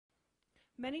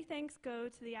Many thanks go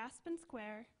to the Aspen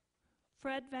Square,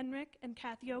 Fred Venrick and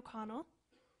Kathy O'Connell,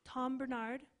 Tom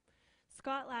Bernard,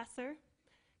 Scott Lasser,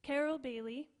 Carol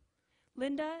Bailey,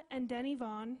 Linda and Denny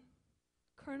Vaughn,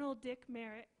 Colonel Dick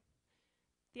Merritt,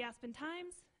 the Aspen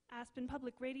Times, Aspen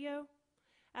Public Radio,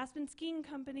 Aspen Skiing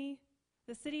Company,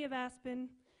 the City of Aspen,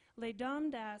 Les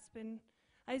Dames d'Aspen,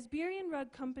 Iberian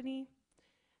Rug Company,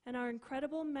 and our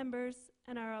incredible members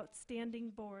and our outstanding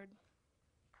board.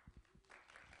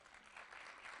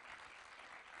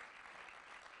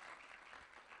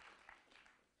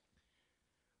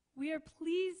 We are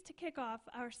pleased to kick off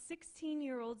our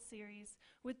 16-year-old series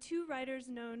with two writers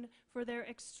known for their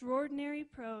extraordinary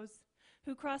prose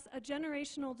who cross a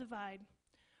generational divide,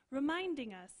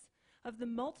 reminding us of the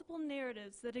multiple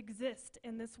narratives that exist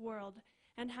in this world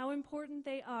and how important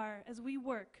they are as we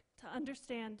work to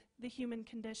understand the human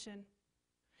condition.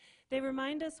 They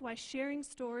remind us why sharing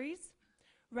stories,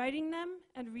 writing them,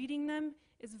 and reading them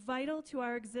is vital to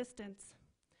our existence.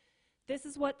 This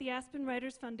is what the Aspen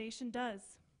Writers Foundation does.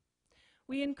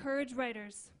 We encourage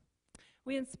writers,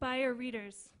 we inspire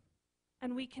readers,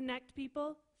 and we connect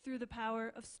people through the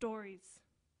power of stories.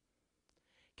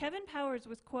 Kevin Powers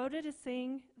was quoted as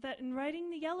saying that in writing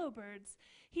The Yellowbirds,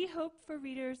 he hoped for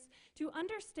readers to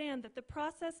understand that the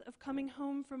process of coming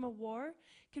home from a war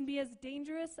can be as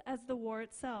dangerous as the war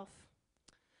itself.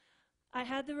 I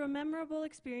had the memorable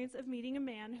experience of meeting a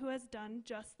man who has done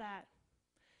just that,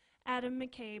 Adam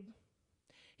McCabe.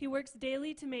 He works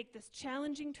daily to make this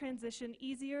challenging transition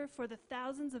easier for the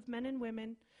thousands of men and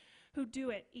women who do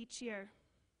it each year.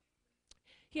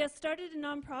 He has started a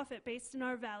nonprofit based in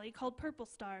our valley called Purple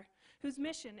Star, whose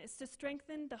mission is to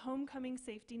strengthen the homecoming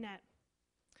safety net.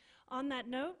 On that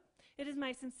note, it is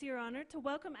my sincere honor to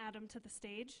welcome Adam to the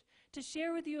stage to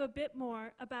share with you a bit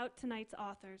more about tonight's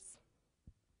authors.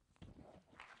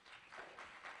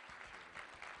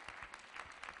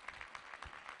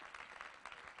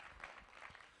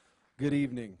 Good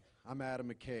evening. I'm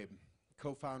Adam McCabe,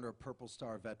 co-founder of Purple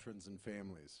Star Veterans and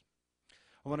Families.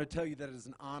 I want to tell you that it is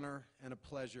an honor and a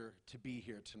pleasure to be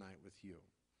here tonight with you,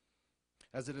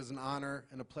 as it is an honor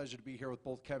and a pleasure to be here with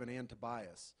both Kevin and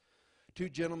Tobias, two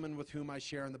gentlemen with whom I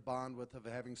share in the bond with of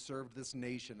having served this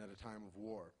nation at a time of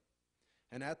war.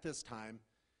 And at this time,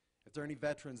 if there are any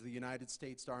veterans of the United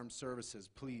States Armed Services,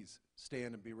 please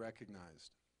stand and be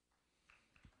recognized.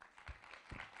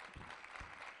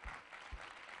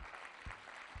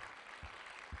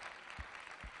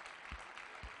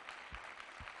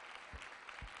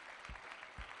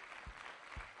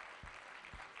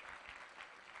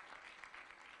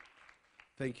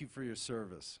 Thank you for your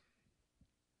service.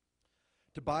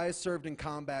 Tobias served in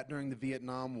combat during the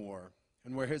Vietnam War,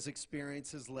 and where his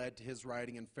experiences led to his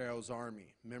writing in Pharaoh's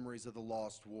Army, Memories of the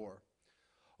Lost War,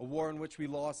 a war in which we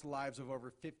lost the lives of over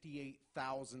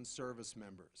 58,000 service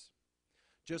members.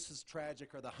 Just as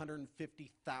tragic are the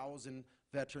 150,000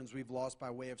 veterans we've lost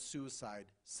by way of suicide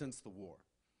since the war.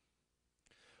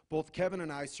 Both Kevin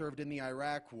and I served in the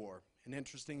Iraq War, and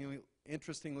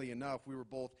interestingly enough, we were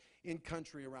both in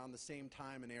country around the same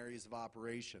time in areas of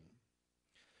operation.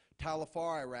 Tal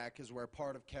Afar, Iraq, is where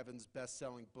part of Kevin's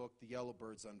best-selling book, The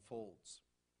Yellowbirds, unfolds.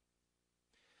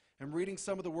 And reading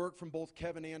some of the work from both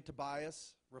Kevin and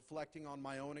Tobias, reflecting on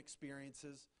my own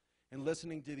experiences, and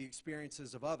listening to the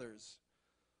experiences of others,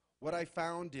 what I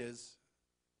found is,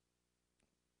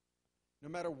 no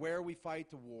matter where we fight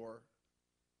the war,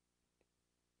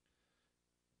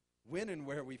 when and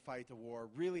where we fight the war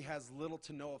really has little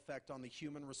to no effect on the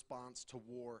human response to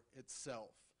war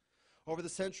itself. Over the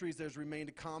centuries, there's remained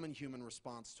a common human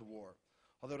response to war,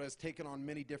 although it has taken on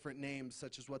many different names,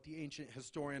 such as what the ancient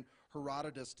historian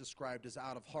Herodotus described as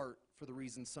out of heart for the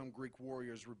reason some Greek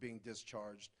warriors were being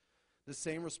discharged. The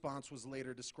same response was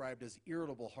later described as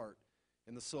irritable heart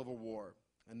in the Civil War,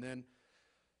 and then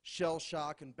shell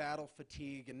shock and battle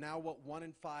fatigue, and now what 1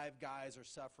 in 5 guys are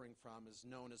suffering from is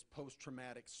known as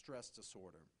post-traumatic stress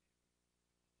disorder.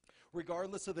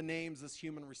 Regardless of the names this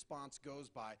human response goes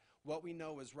by, what we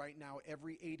know is right now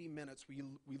every 80 minutes we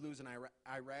lose an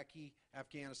Iraqi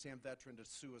Afghanistan veteran to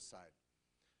suicide.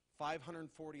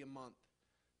 540 a month,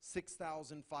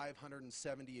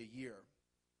 6,570 a year.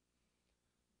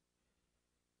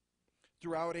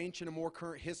 Throughout ancient and more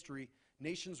current history,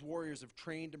 nations' warriors have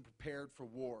trained and prepared for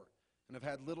war and have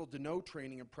had little to no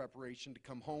training and preparation to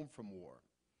come home from war.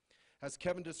 As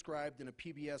Kevin described in a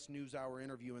PBS NewsHour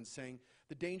interview in saying,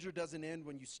 the danger doesn't end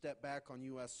when you step back on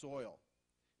U.S. soil.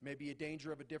 It may be a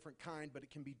danger of a different kind, but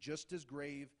it can be just as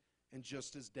grave and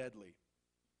just as deadly.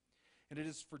 And it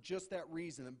is for just that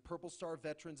reason that Purple Star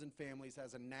Veterans and Families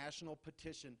has a national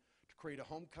petition to create a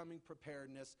homecoming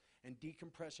preparedness and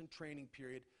decompression training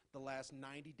period the last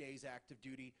 90 days active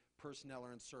duty personnel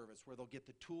are in service, where they'll get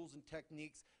the tools and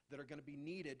techniques that are going to be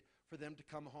needed for them to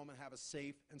come home and have a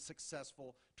safe and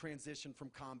successful transition from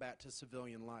combat to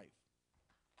civilian life.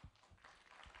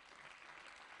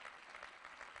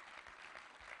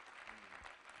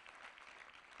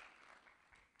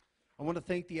 I want to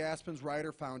thank the Aspen's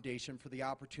Writer Foundation for the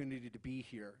opportunity to be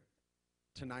here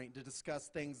tonight to discuss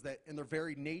things that in their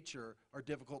very nature are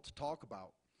difficult to talk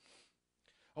about.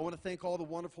 I want to thank all the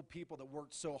wonderful people that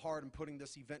worked so hard in putting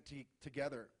this event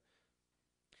together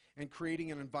and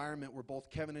creating an environment where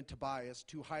both Kevin and Tobias,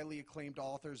 two highly acclaimed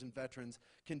authors and veterans,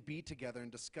 can be together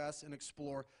and discuss and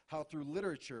explore how through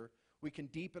literature we can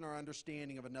deepen our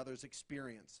understanding of another's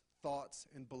experience, thoughts,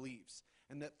 and beliefs,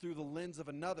 and that through the lens of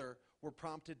another, we're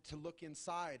prompted to look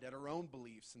inside at our own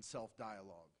beliefs and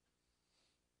self-dialogue.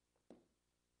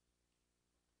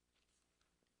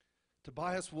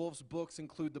 Tobias Wolff's books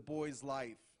include The Boy's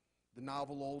Life, the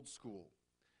novel Old School,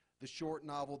 the short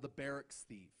novel The Barracks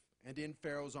Thief, and In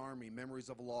Pharaoh's Army, Memories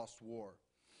of a Lost War.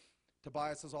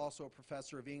 Tobias is also a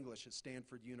professor of English at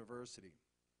Stanford University.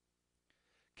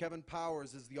 Kevin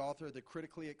Powers is the author of the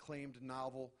critically acclaimed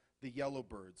novel The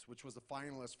Yellowbirds, which was a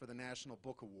finalist for the National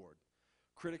Book Award.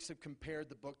 Critics have compared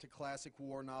the book to classic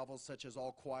war novels such as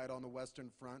All Quiet on the Western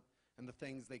Front and The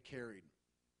Things They Carried.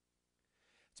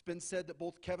 It's been said that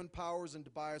both Kevin Powers and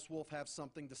Tobias Wolff have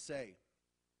something to say,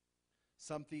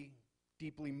 something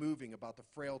deeply moving about the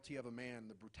frailty of a man,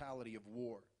 the brutality of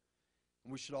war.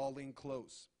 And we should all lean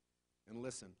close and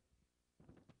listen.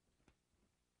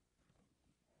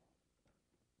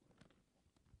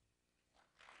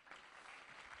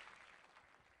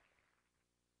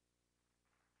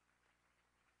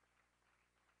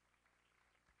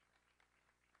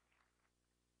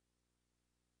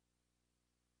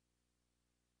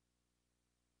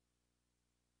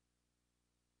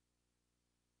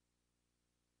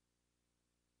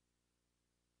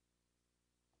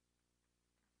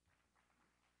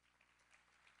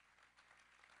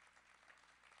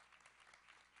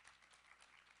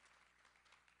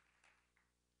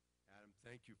 Adam,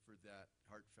 thank you for that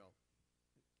heartfelt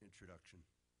introduction.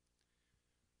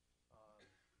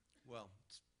 Well,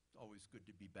 it's always good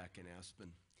to be back in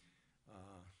Aspen.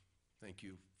 Thank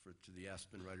you to the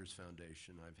Aspen Writers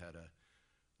Foundation. I've had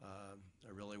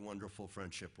a really wonderful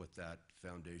friendship with that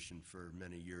foundation for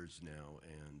many years now,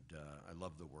 and I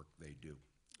love the work they do.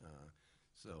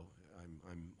 So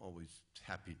I'm always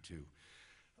happy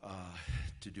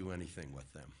to do anything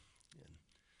with them.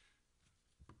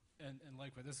 And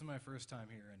likewise, this is my first time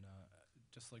here, and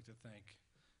just like to thank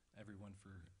everyone for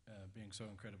being so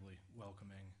incredibly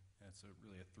welcoming. It's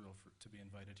really a thrill to be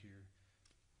invited here,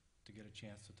 to get a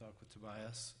chance to talk with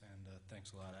Tobias, and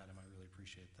thanks a lot, Adam. I really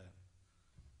appreciate that.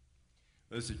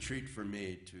 It was a treat for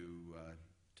me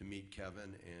to meet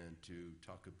Kevin and to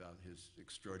talk about his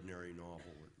extraordinary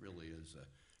novel. It really is a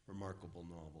remarkable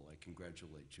novel. I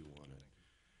congratulate you on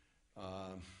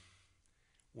it.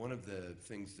 One of the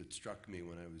things that struck me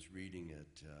when I was reading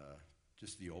it,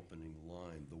 just the opening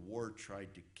line, "The war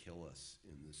tried to kill us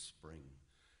in the spring,"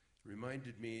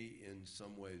 reminded me in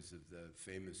some ways of the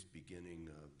famous beginning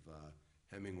of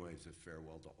Hemingway's A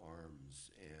Farewell to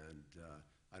Arms. And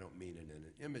I don't mean it in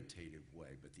an imitative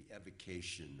way, but the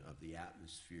evocation of the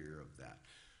atmosphere of that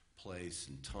place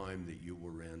and time that you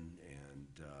were in.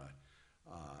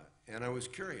 And I was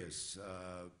curious,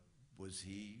 was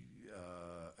he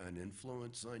an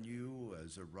influence on you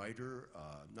as a writer,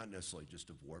 not necessarily just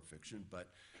of war fiction, but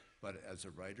as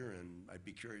a writer? And I'd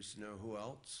be curious to know who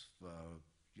else,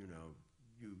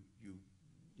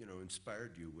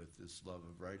 inspired you with this love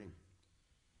of writing.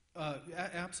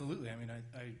 Absolutely. I mean,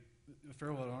 A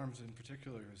Farewell to Arms in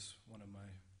particular is one of my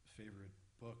favorite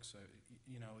books.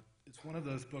 It's one of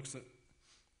those books that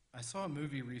I saw a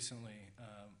movie recently,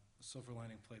 Silver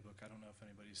Lining Playbook. I don't know if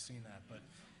anybody's seen that, but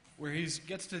where he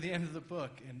gets to the end of the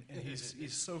book and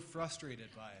he's so frustrated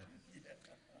by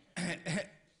it.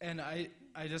 And I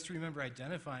just remember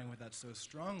identifying with that so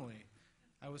strongly.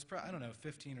 I was,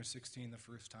 15 or 16 the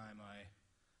first time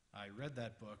I read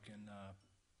that book, and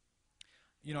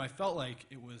I felt like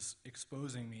it was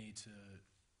exposing me to,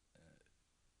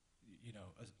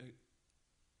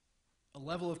 a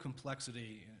level of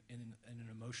complexity in an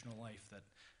emotional life that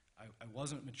I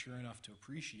wasn't mature enough to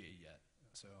appreciate yet.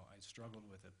 So I struggled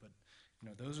with it, but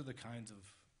those are the kinds of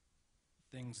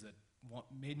things that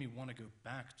made me want to go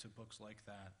back to books like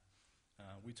that.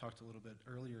 We talked a little bit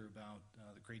earlier about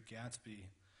The Great Gatsby.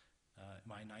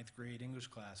 My 9th grade English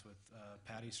class with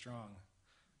Patty Strong.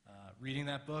 Reading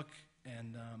that book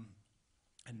and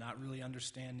not really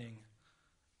understanding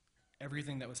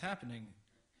everything that was happening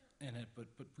in it, but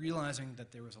realizing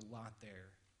that there was a lot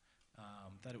there.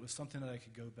 that it was something that I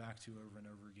could go back to over and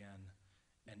over again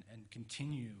and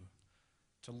continue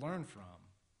to learn from.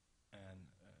 And,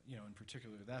 in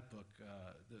particular, that book,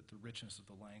 the richness of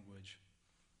the language.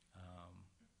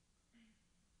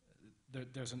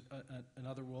 There's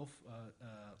another Wolff,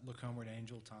 Look Homeward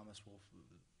Angel, Thomas Wolff.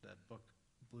 That book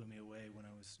blew me away when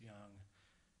I was young.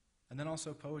 And then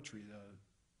also poetry. The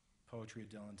poetry of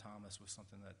Dylan Thomas was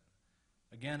something that,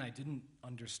 again, I didn't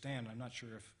understand. I'm not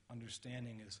sure if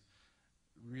understanding is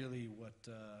really what,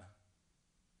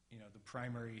 the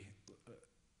primary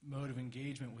mode of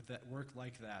engagement with that work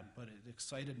like that, but it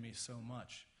excited me so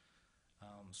much.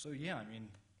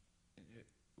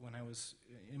 When I was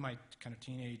in my kind of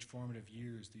teenage formative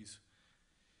years,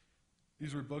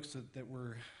 these were books that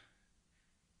were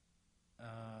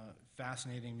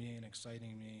fascinating me and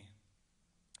exciting me,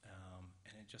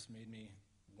 and it just made me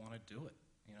want to do it.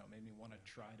 It made me want to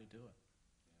try to do it.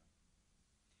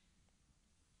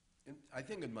 And I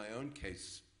think in my own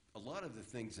case, a lot of the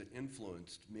things that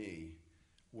influenced me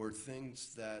were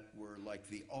things that were like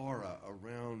the aura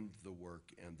around the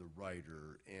work and the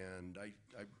writer. And I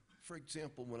for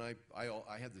example, when I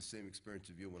had the same experience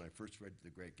of you when I first read The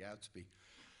Great Gatsby.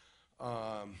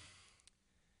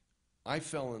 I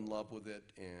fell in love with it,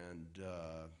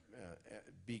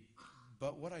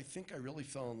 but what I think I really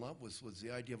fell in love with was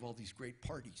the idea of all these great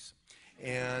parties.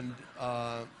 And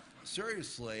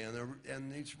seriously,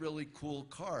 and these really cool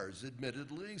cars.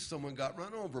 Admittedly, someone got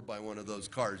run over by one of those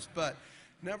cars, but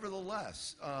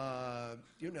nevertheless,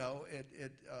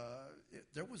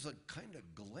 there was a kind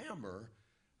of glamour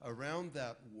around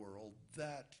that world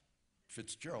that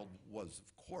Fitzgerald was,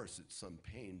 of course, at some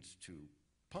pains to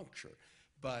puncture,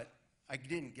 but I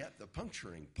didn't get the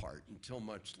puncturing part until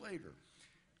much later.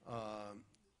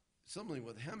 Similarly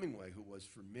with Hemingway, who was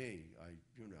for me, a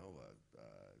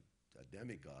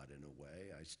demigod in a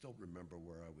way. I still remember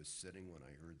where I was sitting when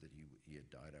I heard that he had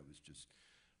died. I was just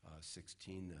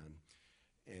 16 then,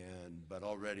 but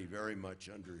already very much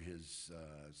under his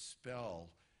spell,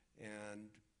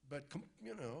 but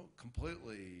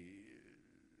completely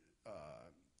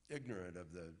ignorant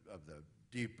of the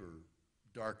deeper,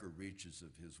 darker reaches of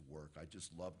his work. I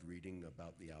just loved reading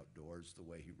about the outdoors, the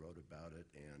way he wrote about it,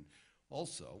 and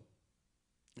also,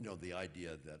 the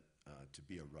idea that to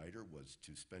be a writer was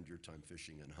to spend your time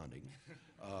fishing and hunting.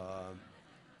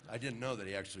 I didn't know that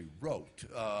he actually wrote,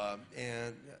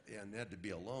 and had to be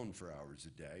alone for hours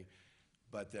a day.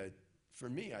 But that, for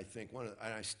me, I think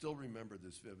and I still remember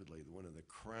this vividly, one of the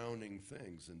crowning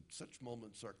things, and such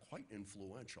moments are quite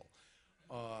influential.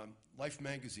 Life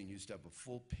magazine used to have a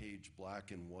full-page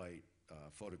black and white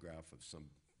photograph of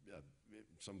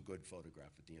some good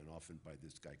photograph at the end, often by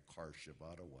this guy Karsh of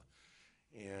Ottawa.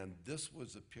 And this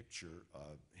was a picture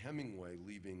of Hemingway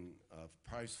leaving a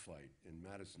prize fight in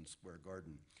Madison Square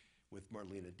Garden with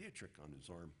Marlene Dietrich on his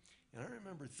arm. And I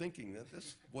remember thinking that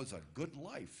this was a good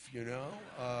life,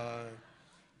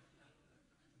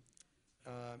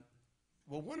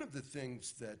 Well, one of the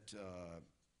things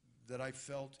that I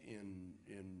felt in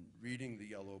reading The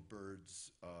Yellow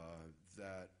Birds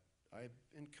that I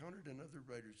encountered in other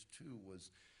writers too was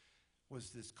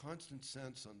this constant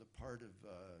sense on the part of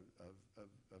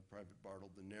Private Bartle,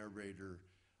 the narrator,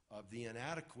 of the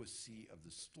inadequacy of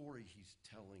the story he's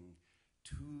telling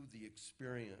to the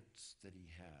experience that he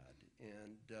had.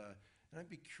 And I'd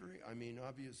be curious,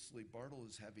 obviously Bartle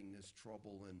is having this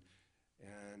trouble,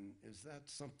 and is that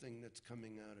something that's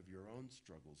coming out of your own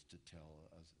struggles to tell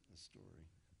a story?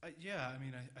 Yeah,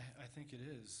 I think it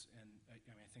is, and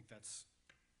I think that's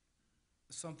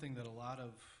something that a lot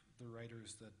of the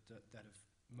writers that have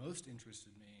most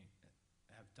interested me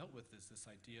have dealt with, is this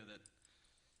idea that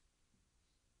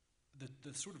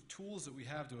the sort of tools that we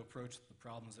have to approach the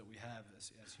problems that we have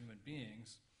as human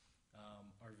beings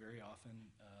are very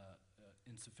often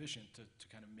insufficient to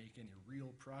kind of make any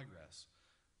real progress.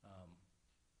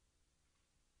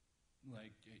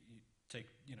 Like you take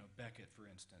Beckett, for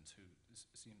instance, who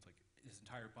seems like his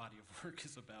entire body of work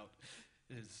is about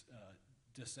his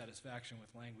dissatisfaction with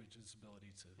language, his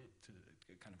ability to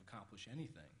kind of accomplish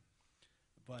anything.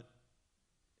 But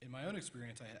in my own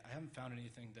experience, I haven't found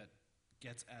anything that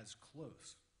gets as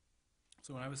close.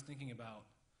 So when I was thinking about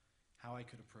how I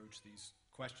could approach these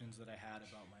questions that I had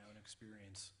about my own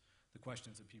experience, the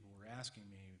questions that people were asking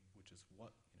me, which is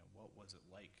what was it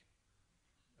like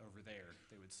over there,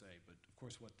 they would say. But of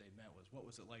course what they meant was, what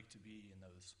was it like to be in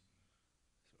those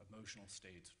emotional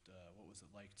states? What was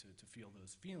it like to feel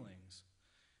those feelings?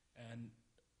 And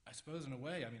I suppose in a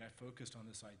way, I focused on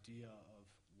this idea of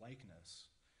likeness.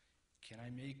 Can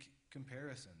I make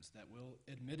comparisons that will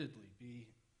admittedly be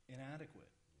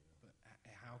inadequate? But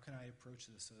how can I approach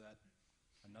this so that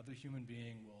another human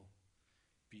being will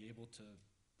be able to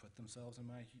put themselves in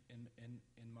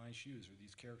my shoes, or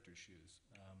these characters' shoes.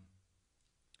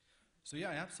 So yeah,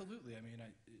 absolutely. I mean,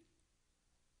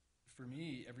 for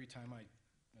me, every time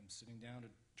I'm sitting down to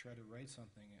try to write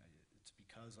something, it's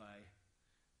because I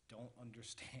don't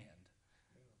understand.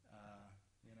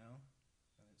 You know,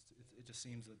 it just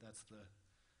seems that that's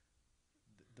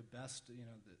the best. You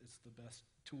know, it's the best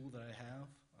tool that I have,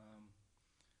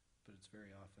 but it's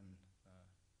very often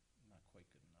not quite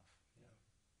good enough. Yeah.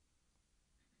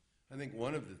 I think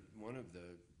one of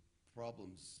the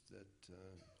problems that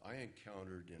I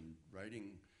encountered in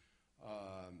writing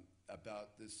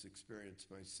about this experience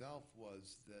myself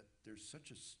was that there's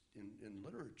such in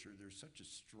literature there's such a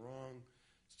strong,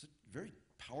 very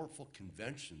powerful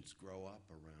conventions grow up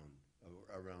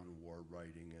around war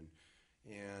writing,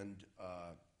 and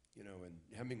you know,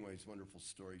 in Hemingway's wonderful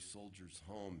story ''Soldier's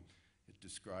Home," it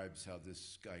describes how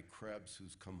this guy Krebs,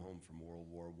 who's come home from World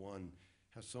War I,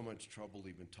 has so much trouble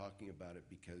even talking about it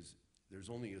because there's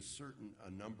only a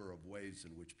number of ways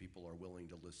in which people are willing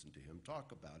to listen to him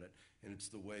talk about it, and it's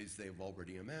the ways they've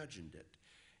already imagined it.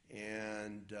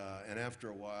 And after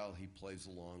a while, he plays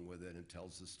along with it and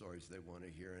tells the stories they want to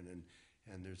hear,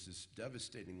 and there's this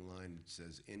devastating line that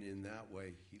says, "And in that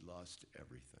way, he lost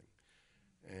everything."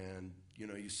 And you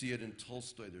know, you see it in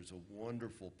Tolstoy. There's a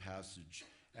wonderful passage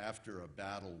after a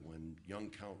battle when young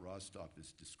Count Rostov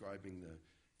is describing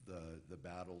the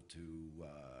battle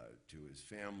to his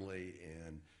family,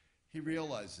 and he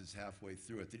realizes halfway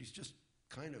through it that he's just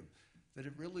that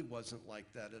it really wasn't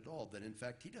like that at all, that in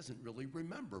fact he doesn't really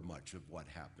remember much of what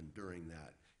happened during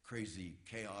that crazy,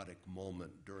 chaotic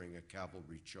moment during a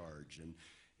cavalry charge,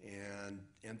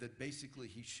 and that basically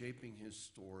he's shaping his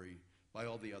story by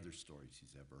all the other stories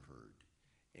he's ever heard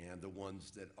and the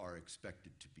ones that are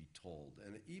expected to be told.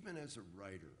 And even as a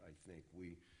writer, I think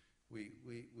we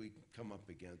come up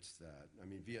against that. I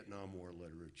mean, Vietnam War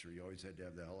literature, you always had to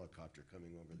have the helicopter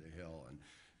coming over the hill. And,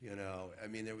 you know, I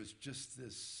mean, there was just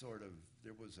this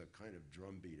there was a kind of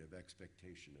drumbeat of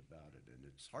expectation about it. And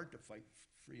it's hard to fight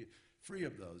free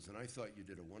of those. And I thought you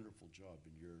did a wonderful job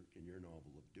in your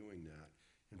novel of doing that.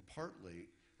 And partly,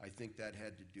 I think that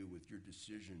had to do with your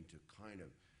decision to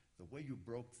the way you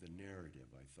broke the narrative,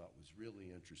 I thought was really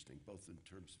interesting, both in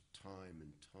terms of time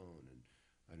and tone. And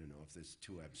I don't know if this is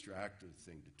too abstract a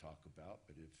thing to talk about,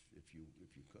 but if you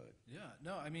could. Yeah,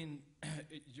 no, I mean,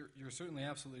 you're certainly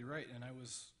absolutely right, and I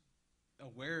was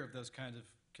aware of those kinds of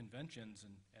conventions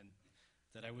and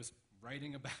that I was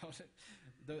writing about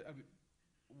it.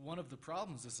 One of the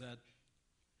problems is that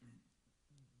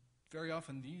very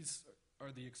often these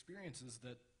are the experiences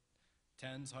that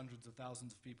tens, hundreds of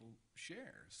thousands of people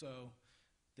share, so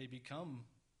they become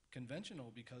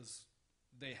conventional because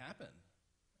they happen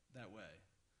that way.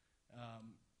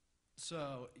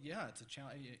 So yeah, it's a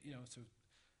challenge.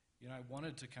 I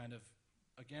wanted to kind of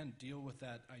again deal with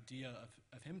that idea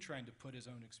of him trying to put his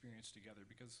own experience together,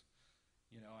 because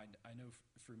I know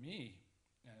for me,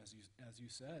 as you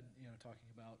said, talking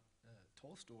about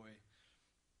Tolstoy,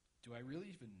 do I really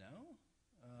even know?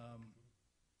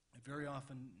 It very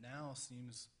often now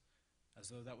seems as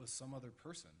though that was some other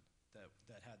person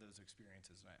that had those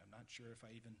experiences, and I'm not sure if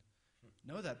I even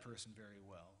know that person very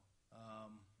well.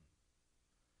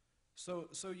 So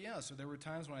there were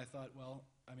times when I thought, well,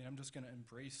 I mean, I'm just going to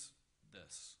embrace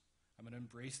this. I'm going to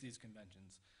embrace these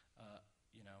conventions.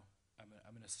 I'm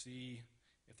going to see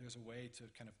if there's a way to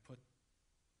kind of put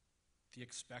the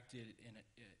expected in it,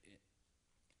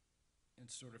 and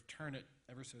sort of turn it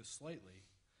ever so slightly.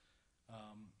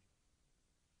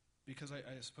 Because I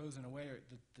suppose in a way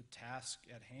the task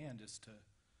at hand is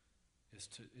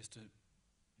to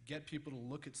get people to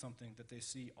look at something that they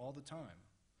see all the time,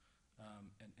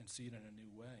 and see it in a new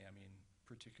way. I mean,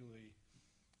 particularly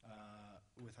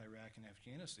with Iraq and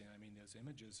Afghanistan, I mean, those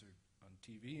images are on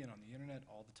TV and on the internet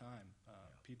all the time.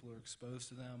 People are exposed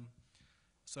to them.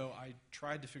 So I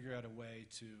tried to figure out a way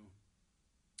to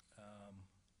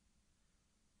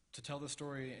tell the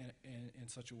story in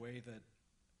such a way that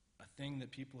a thing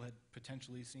that people had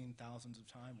potentially seen thousands of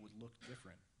times would look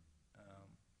different.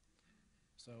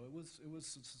 So it was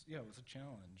a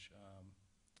challenge,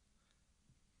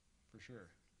 for sure.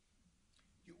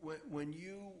 When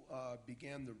you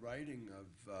began the writing of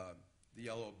The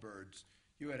Yellow Birds,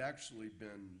 you had actually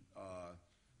been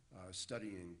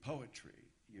studying poetry.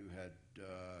 You had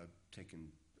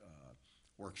taken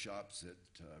workshops at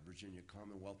Virginia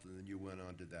Commonwealth, and then you went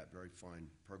on to that very fine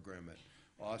program at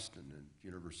Austin and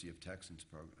University of Texas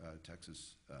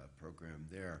program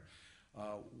there.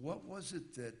 What was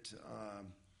it that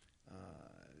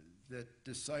that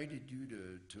decided you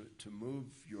to move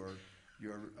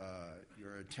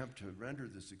your attempt to render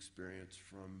this experience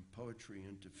from poetry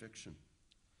into fiction.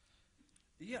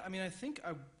 Yeah, I mean, I think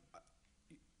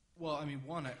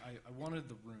one, I wanted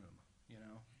the room, you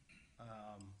know. I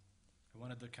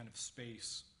wanted the kind of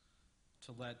space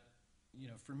to let, you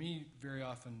know, for me, very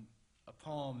often, a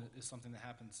poem is something that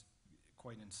happens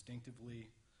quite instinctively.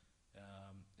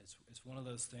 It's one of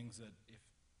those things that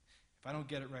if I don't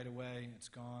get it right away, it's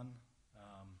gone.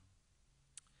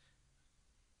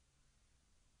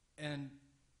 And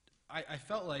I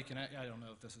felt like, and I don't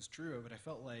know if this is true, but I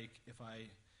felt like if I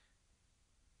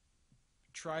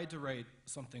tried to write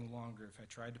something longer, if I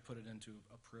tried to put it into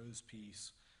a prose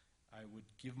piece, I would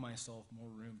give myself more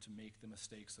room to make the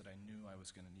mistakes that I knew I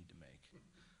was going to need to make.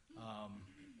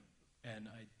 And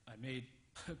I made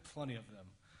plenty of them.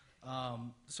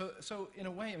 So in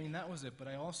a way, I mean, that was it, but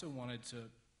I also wanted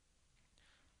to,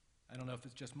 I don't know if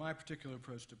it's just my particular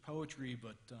approach to poetry,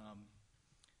 but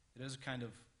it is kind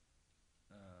of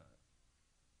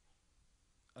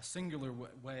a singular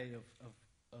way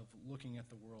of looking at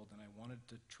the world, and I wanted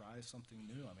to try something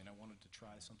new. I mean, I wanted to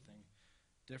try something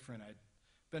different. I'd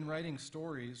been writing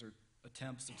stories or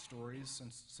attempts at stories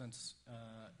since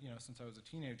I was a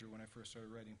teenager when I first started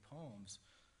writing poems,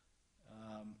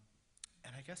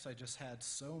 and I guess I just had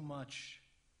so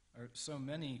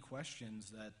many questions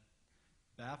that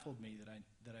baffled me that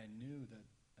I knew that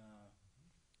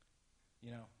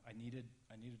I needed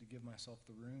to give myself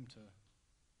the room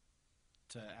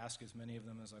to ask as many of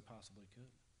them as I possibly could.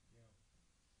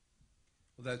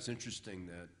 Well, that's interesting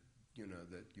that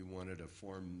you wanted a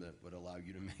form that would allow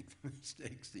you to make the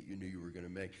mistakes that you knew you were going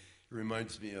to make. It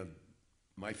reminds me of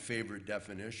my favorite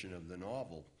definition of the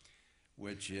novel,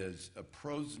 which is a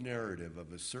prose narrative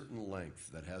of a certain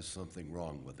length that has something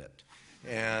wrong with it.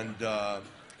 And,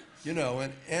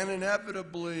 and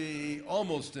inevitably,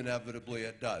 almost inevitably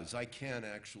it does. I can't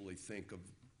actually think of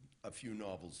a few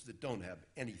novels that don't have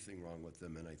anything wrong with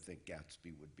them, and I think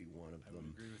Gatsby would be one of them. I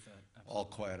would agree with that. Absolutely. All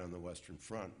Quiet on the Western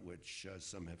Front, which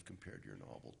some have compared your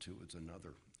novel to, is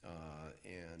another. I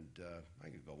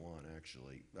could go on,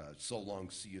 actually. So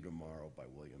Long, See You Tomorrow by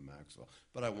William Maxwell,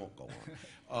 but I won't go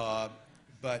on.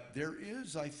 But there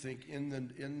is, I think, in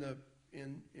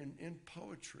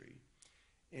poetry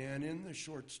and in the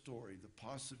short story, the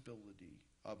possibility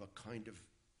of a kind of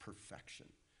perfection,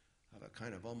 of a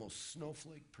kind of almost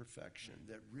snowflake perfection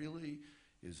that really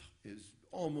is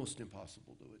almost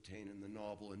impossible to attain in the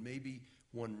novel, and maybe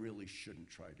one really shouldn't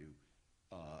try to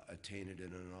attain it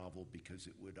in a novel, because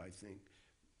it would, I think,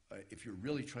 if you're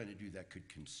really trying to do that, could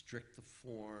constrict the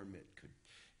form.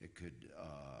 It could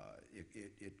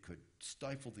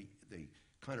stifle the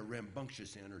kind of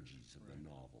rambunctious energies of the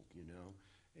novel, you know.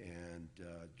 And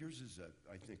yours is,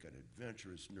 I think, an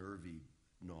adventurous, nervy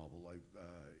novel.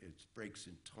 Its breaks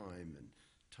in time and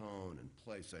tone and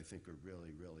place, I think, are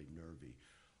really, really nervy.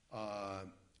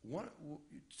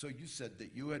 So you said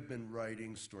that you had been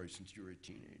writing stories since you were a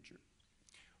teenager,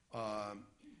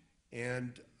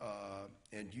 and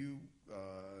you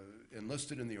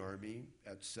enlisted in the Army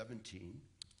at 17.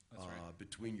 That's right.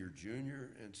 Between your junior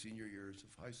and senior years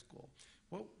of high school.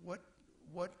 What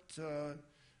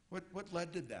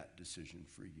led to that decision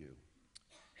for you?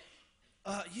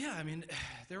 Yeah, I mean,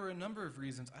 there were a number of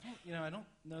reasons. I don't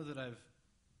know that I've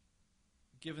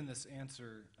given this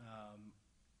answer,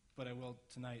 but I will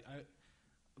tonight.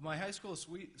 My high school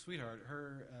sweetheart,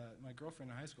 my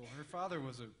girlfriend in high school, her father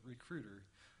was a recruiter.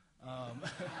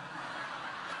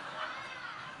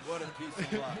 What a piece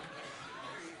of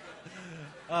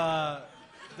luck.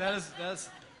 That's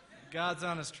God's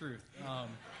honest truth.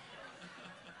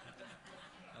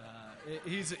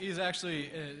 He's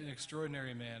actually an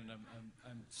extraordinary man, and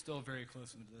I'm still very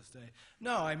close to him to this day.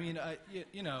 No, I mean,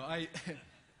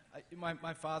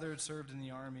 my father had served in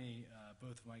the Army,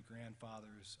 both of my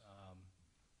grandfathers.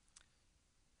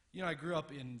 I grew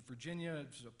up in Virginia,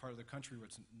 which is a part of the country where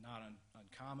it's not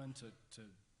uncommon to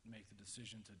make the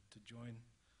decision to join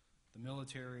the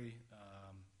military.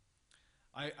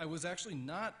 I was actually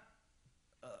not,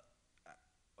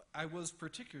 I was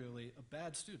particularly a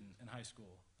bad student in high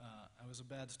school. I was a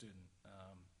bad student.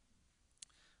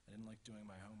 I didn't like doing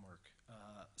my homework.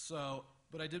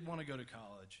 But I did want to go to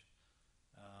college.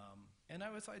 And I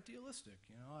was idealistic,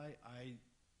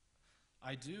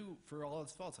 I do, for all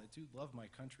its faults, I do love my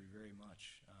country very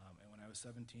much. And when I was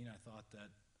 17, I thought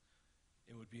that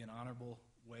it would be an honorable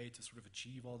way to sort of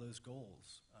achieve all those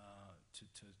goals, to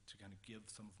kind of give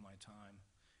some of my time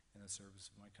in the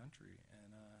service of my country.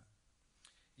 And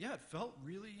yeah, it felt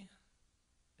really,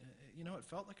 it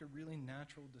felt like a really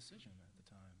natural decision at the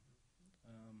time.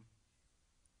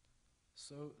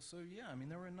 So yeah, I mean,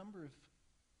 there were a number of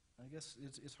I guess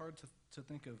it's hard to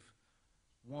think of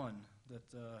one that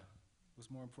was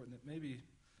more important. That maybe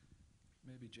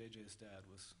JJ's dad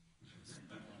was the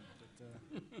one. But,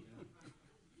 yeah.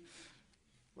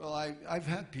 Well, I've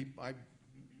had people,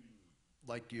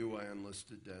 like you, I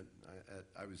enlisted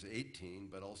I was 18,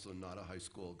 but also not a high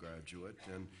school graduate,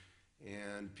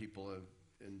 and people have,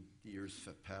 in years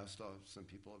past, some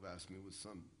people have asked me with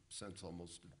some sense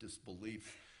almost of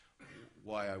disbelief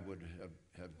why I would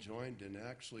have joined, and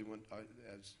actually,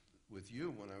 as with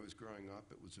you, when I was growing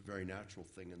up, it was a very natural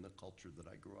thing in the culture that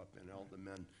I grew up in. All the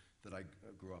men that I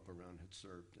grew up around had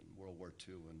served in World War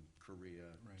II and Korea,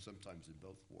 Right. sometimes in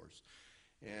both wars.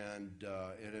 And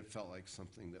it felt like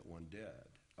something that one did.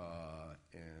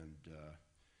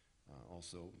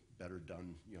 Also better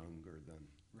done younger than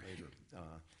later.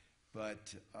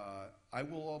 But I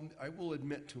will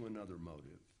admit to another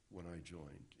motive when I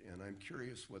joined, and I'm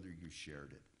curious whether you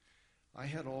shared it. I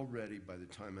had already, by the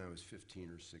time I was 15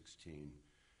 or 16,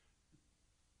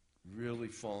 really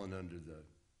fallen under the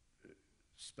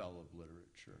spell of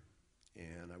literature.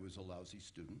 And I was a lousy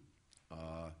student.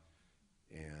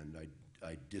 And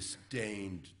I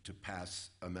disdained to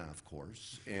pass a math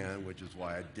course, and which is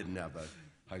why I didn't have a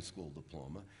high school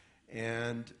diploma.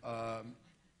 And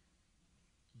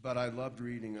but I loved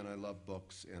reading and I loved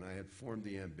books, and I had formed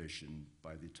the ambition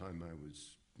by the time I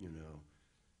was,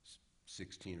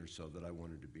 16 or so, that I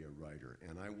wanted to be a writer.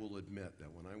 And I will admit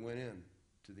that when I went in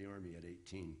to the Army at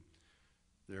 18,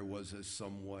 there was a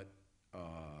somewhat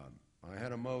I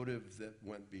had a motive that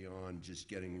went beyond just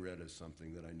getting rid of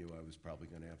something that I knew I was probably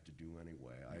going to have to do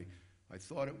anyway. I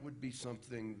thought it would be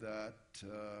something that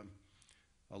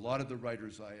a lot of the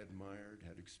writers I admired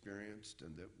had experienced,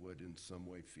 and that would in some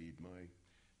way feed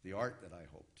the art that I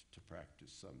hoped to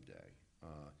practice someday.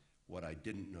 What I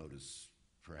didn't notice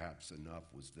perhaps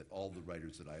enough was that all the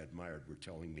writers that I admired were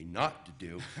telling me not to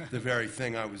do the very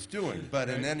thing I was doing. But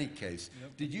in any case,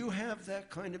 Yep. Did you have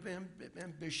that kind of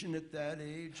ambition at that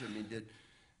age? I mean,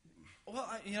 Well,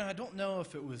 I don't know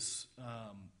if it was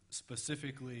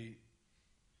specifically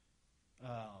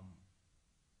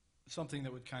something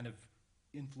that would kind of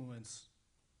influence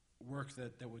work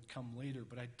that would come later,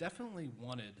 but I definitely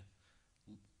wanted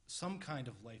some kind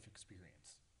of life experience.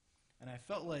 And I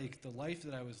felt like the life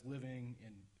that I was living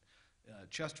in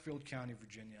Chesterfield County,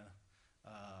 Virginia,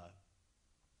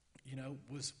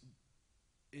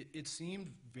 it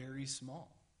seemed very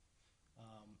small.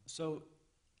 So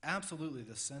absolutely,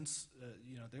 the sense,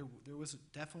 there was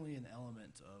definitely an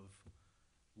element of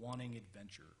wanting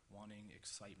adventure, wanting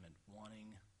excitement,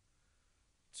 wanting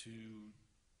to,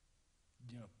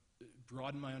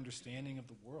 broaden my understanding of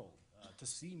the world, to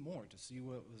see more, to see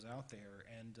what was out there.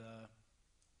 And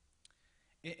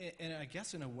I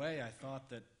guess in a way I thought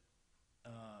that,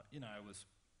 I was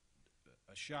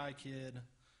a shy kid,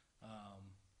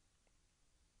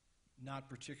 not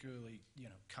particularly,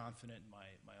 confident in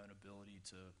my own ability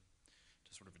to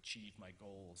sort of achieve my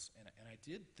goals. And I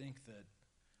did think that,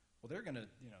 well, they're gonna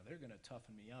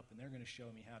toughen me up, and they're gonna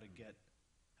show me how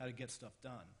to get stuff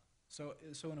done. So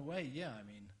in a way, yeah, I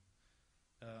mean,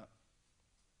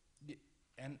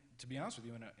 and to be honest with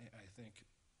you, and I think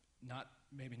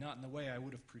maybe not in the way I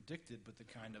would have predicted, but the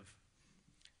kind of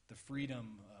the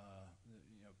freedom,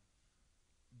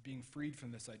 being freed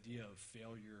from this idea of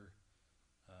failure,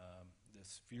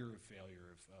 this fear of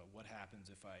failure, of what happens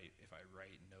if I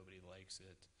write and nobody likes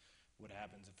it, what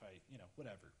happens if I,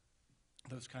 whatever.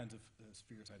 Those kinds of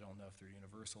fears, I don't know if they're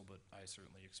universal, but I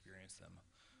certainly experienced them.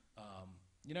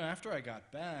 After I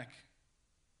got back,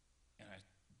 and I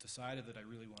decided that I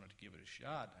really wanted to give it a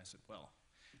shot, I said, well,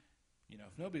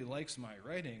 if nobody likes my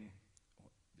writing,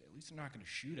 well, at least they're not going to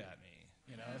shoot at me,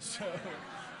 So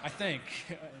I think,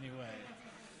 anyway.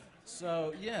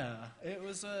 So yeah, it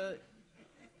was a.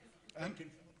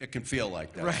 it can feel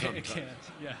like that Right, sometimes. it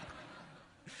can.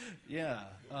 Yeah.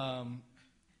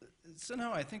 So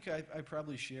no, I think I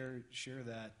probably share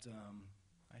that.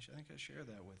 I think I share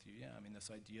that with you. Yeah, I mean, this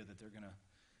idea that they're gonna,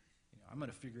 I'm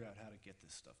gonna figure out how to get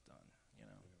this stuff done.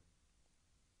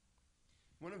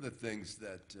 One of the things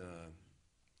that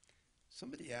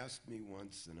somebody asked me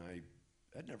once, and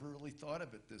I'd never really thought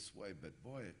of it this way, but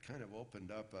boy, it kind of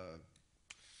opened up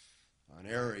an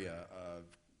area of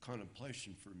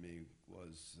contemplation for me.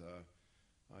 Was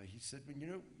he said,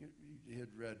 when he had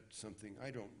read something.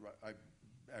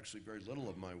 Actually, very little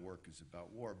of my work is about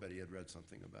war, but he had read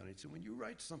something about it. He said, when you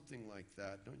write something like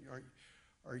that,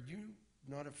 are you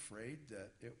not afraid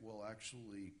that it will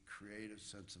actually create a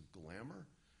sense of glamour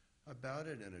about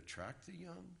it and attract the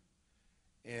young?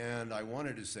 And I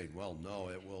wanted to say, well, no,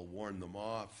 it will warn them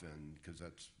off, and because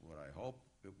that's what I hope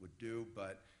it would do.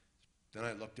 But then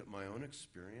I looked at my own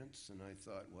experience, and I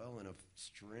thought, well, in a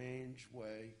strange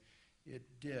way,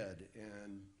 it did.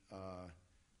 And I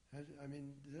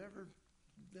mean, did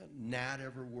that gnat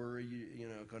ever worry you? You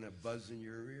know, kind of buzz in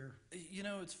your ear? You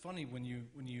know, it's funny when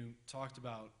you talked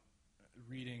about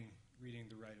reading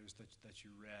the writers that you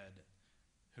read,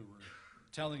 who were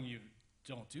telling you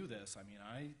don't do this. I mean,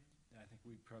 I think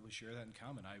we probably share that in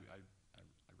common. I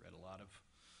read a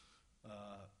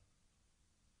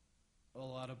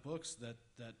lot of books that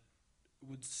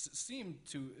would seem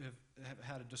to have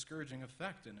had a discouraging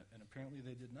effect, and apparently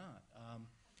they did not.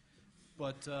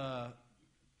 But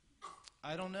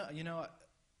I don't know. You know,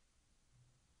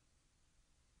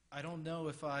 I don't know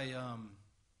if I.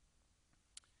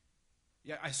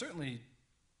 Yeah, I certainly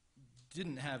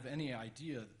didn't have any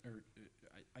idea, or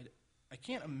I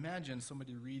can't imagine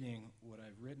somebody reading what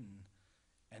I've written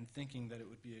and thinking that it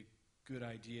would be a good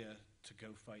idea to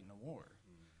go fight in a war.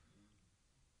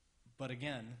 But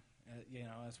again, you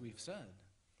know, as we've said,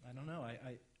 I don't know.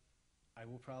 I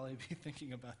will probably be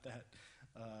thinking about that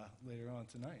later on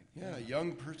tonight. Yeah, a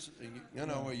young person, you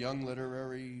know, a young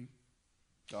literary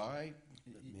guy,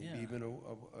 maybe even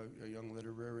a young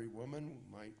literary woman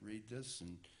might read this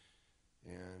and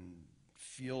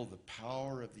feel the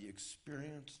power of the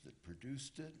experience that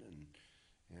produced it,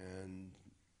 and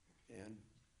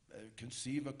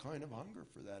conceive a kind of hunger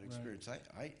for that experience.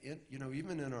 Right. You know,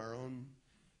 even in our own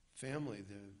family,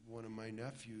 one of my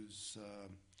nephews,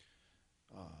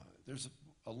 there's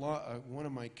a lot. One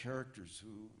of my characters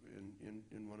who,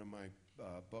 in one of my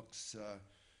books,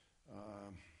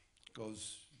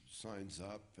 signs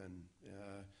up and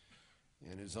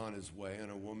is on his way,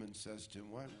 and a woman says to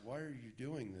him, "Why are you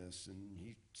doing this?" And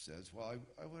he says, "Well,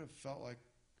 I would have felt like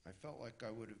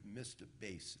I would have missed a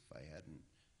base if I hadn't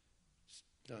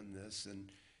done this."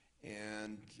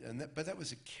 But that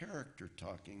was a character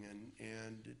talking,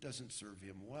 and it doesn't serve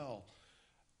him well.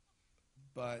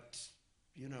 But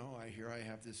you know, I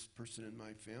have this person in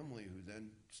my family who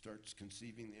then starts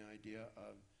conceiving the idea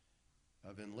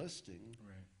of enlisting.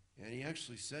 Right. And he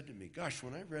actually said to me, "Gosh,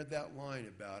 when I read that line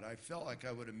about I felt like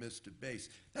I would have missed a base,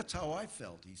 that's how I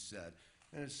felt," he said.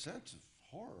 And a sense of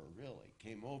horror really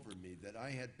came over me that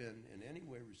I had been in any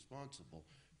way responsible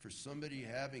for somebody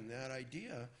having that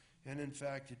idea, and in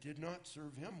fact, it did not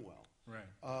serve him well. Right.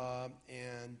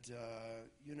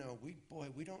 You know, we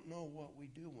don't know what we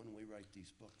do when we write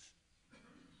these books.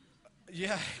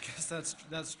 Yeah, I guess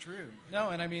that's true.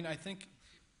 No, and I mean, I think,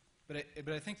 but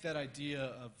I think that idea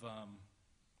of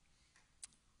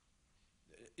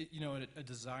you know, a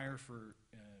desire for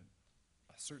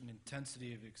a certain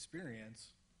intensity of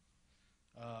experience.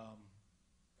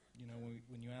 You know,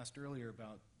 when you asked earlier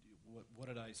about what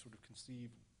did I sort of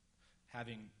conceive,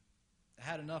 having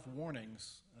had enough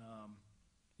warnings,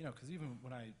 you know, because even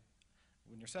when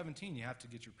you're 17, you have to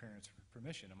get your parents'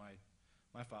 permission. And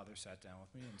my father sat down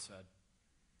with me and said,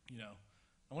 you know,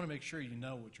 "I want to make sure you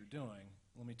know what you're doing.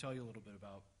 Let me tell you a little bit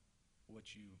about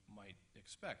what you might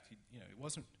expect." You know, it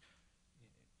wasn't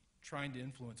trying to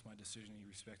influence my decision. He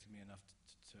respected me enough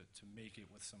to make it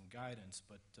with some guidance,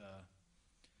 but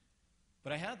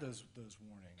I had those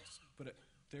warnings. But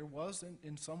there was,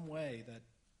 in some way, that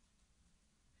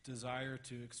desire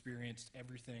to experience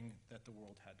everything that the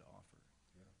world had to offer.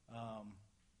 Yeah.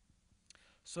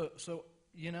 So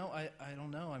you know, I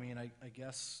don't know. I mean, I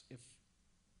guess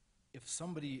if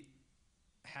somebody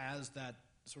has that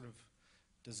sort of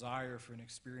desire for an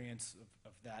experience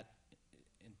of that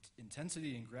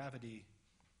intensity and gravity,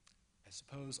 I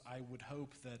suppose I would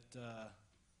hope that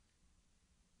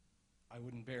I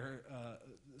wouldn't bear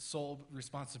sole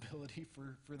responsibility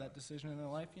for that decision in their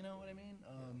life. You know what I mean?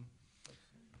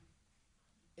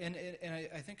 And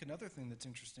I think another thing that's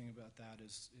interesting about that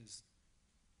is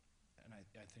and I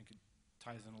think it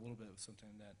ties in a little bit with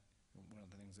something that one of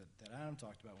the things that Adam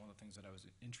talked about. One of the things that I was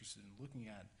interested in looking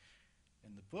at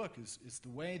in the book is the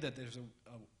way that there's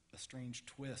a strange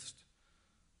twist,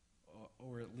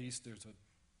 or at least there's in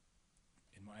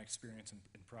my experience, and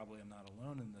probably I'm not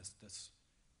alone in this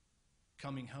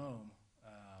coming home,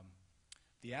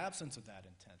 the absence of that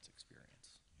intense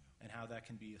experience, and how that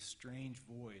can be a strange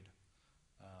void,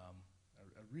 a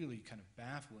really kind of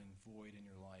baffling void in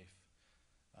your life.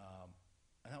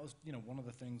 And that was, you know, one of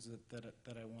the things that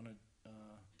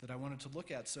I wanted to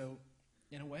look at. So,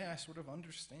 in a way, I sort of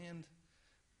understand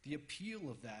the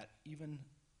appeal of that, even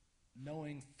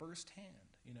knowing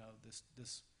firsthand, you know,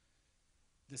 this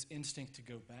instinct to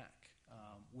go back,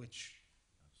 which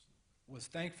was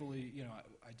thankfully, you know,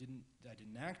 I didn't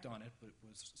act on it, but it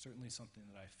was certainly something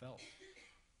that I felt,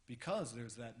 because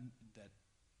there's that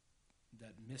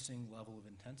missing level of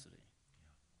intensity.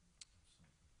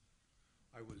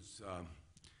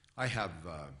 I have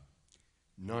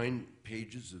 9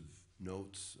 pages of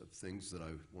notes of things that I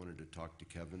wanted to talk to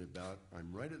Kevin about.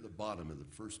 I'm right at the bottom of the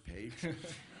first page.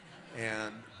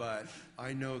 But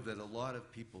I know that a lot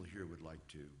of people here would like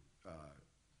to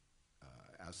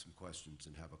ask some questions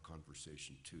and have a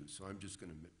conversation too. So I'm just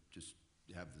going to just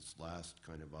have this last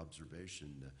kind of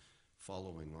observation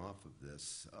following off of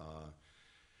this.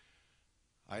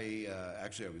 I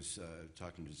was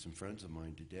talking to some friends of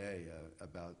mine today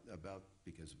about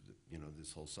because of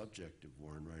this whole subject of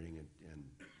war and writing and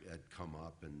had come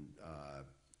up and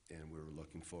we were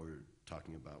looking forward to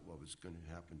talking about what was going to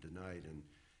happen tonight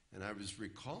and I was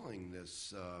recalling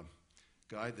this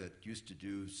guy that used to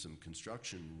do some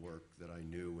construction work that I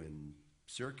knew in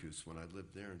Syracuse when I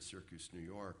lived there in Syracuse, New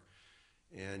York,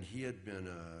 and he had been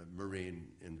a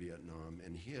Marine in Vietnam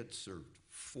and he had served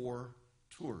 4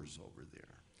 tours over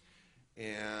there.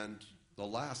 And the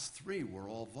last 3 were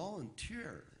all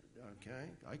volunteer,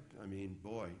 okay? I mean,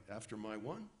 boy, after my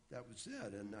one, that was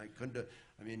it. And I couldn't,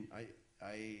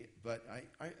 but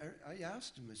I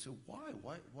asked him, I said, why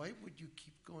would you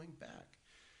keep going back?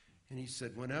 And he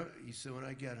said, when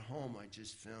I get home, I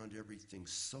just found everything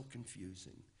so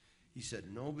confusing. He said,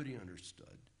 nobody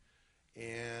understood.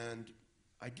 And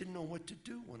I didn't know what to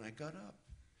do when I got up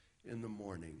in the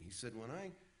morning. He said, when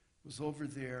I was over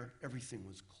there, everything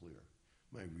was clear.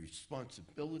 My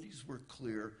responsibilities were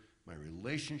clear. My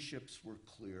relationships were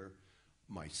clear.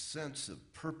 My sense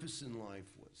of purpose in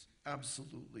life was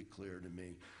absolutely clear to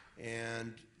me.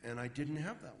 And I didn't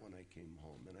have that when I came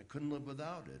home, and I couldn't live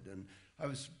without it. And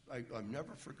I've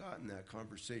never forgotten that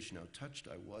conversation, how touched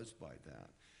I was by that.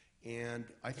 And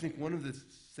I think one of the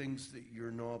things that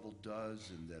your novel does,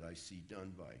 and that I see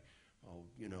done by,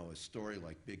 a story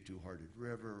like Big Two-Hearted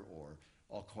River or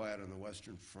All Quiet on the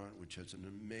Western Front, which has an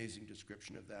amazing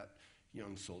description of that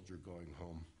young soldier going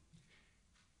home,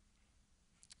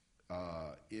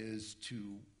 is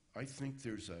to, I think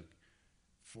there's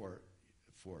for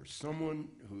someone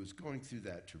who's going through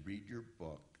that to read your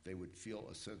book, they would feel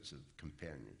a sense of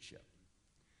companionship,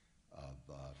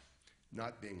 of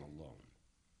not being alone,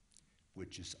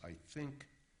 which is, I think,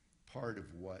 part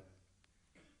of what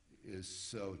is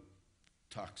so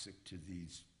toxic to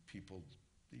these people,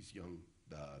 these young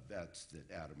vets that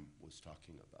Adam was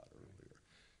talking about earlier.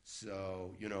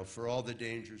 So, for all the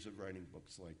dangers of writing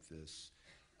books like this,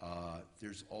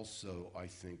 there's also, I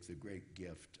think, the great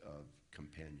gift of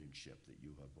companionship that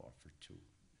you have offered to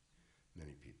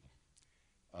many people.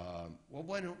 Well,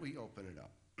 why don't we open it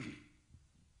up? Is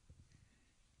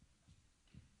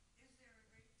there a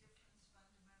great difference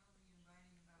fundamentally in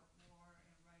writing about war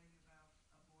and writing about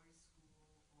a boys' school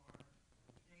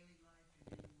or daily life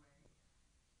in any way?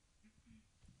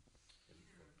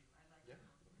 Either of you, I'd like to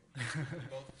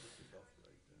know.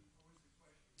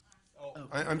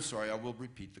 I'm sorry, I will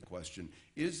repeat the question.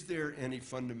 Is there any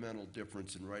fundamental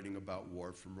difference in writing about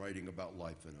war from writing about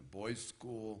life in a boys'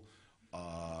 school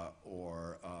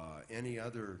or any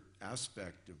other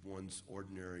aspect of one's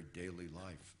ordinary daily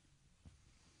life?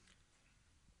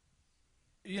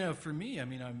 For me,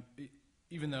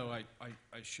 even though I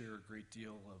share a great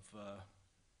deal of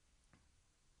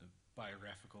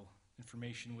biographical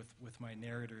information with my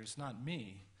narrator, it's not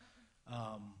me.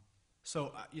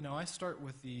 So, I start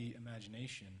with the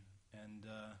imagination and,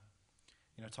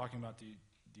 talking about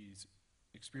these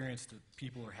experiences that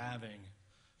people are having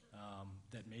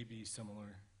that may be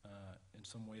similar in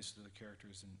some ways to the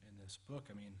characters in this book.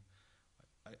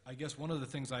 I guess one of the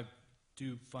things I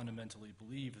do fundamentally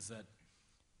believe is that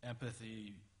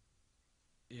empathy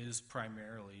is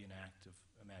primarily an act of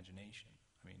imagination.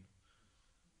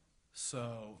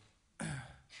 So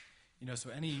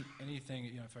anything,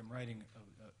 if I'm writing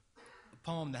a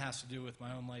poem that has to do with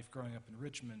my own life growing up in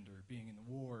Richmond or being in the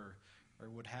war or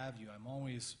what have you, I'm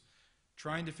always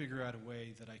trying to figure out a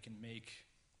way that I can make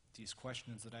these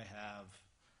questions that I have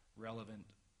relevant,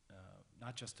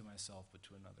 not just to myself, but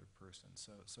to another person.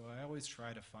 So I always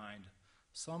try to find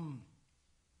some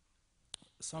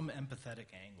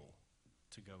empathetic angle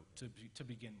to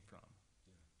begin from.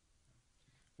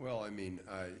 Well, I think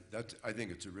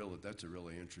that's a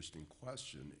really interesting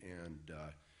question, and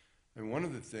one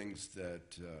of the things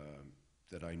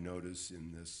that I notice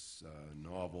in this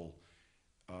novel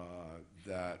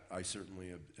that I certainly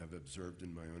have observed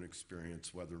in my own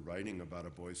experience, whether writing about a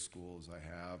boys' school as I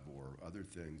have or other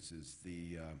things, is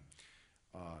the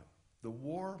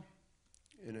war,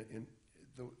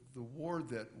 the war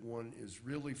that one is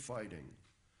really fighting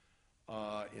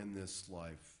in this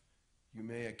life. You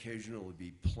may occasionally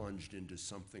be plunged into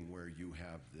something where you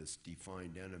have this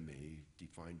defined enemy,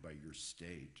 defined by your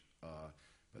state,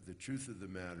 But the truth of the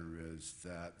matter is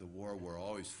that the war we're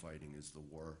always fighting is the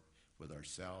war with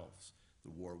ourselves,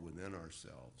 the war within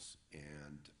ourselves,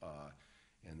 and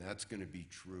that's going to be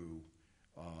true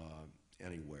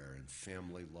anywhere, in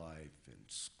family life, in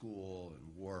school,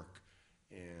 and work,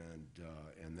 and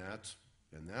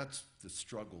that's the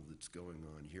struggle that's going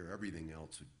on here. Everything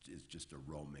else is just a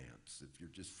romance. If you're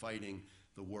just fighting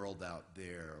the world out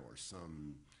there or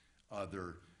some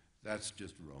other, that's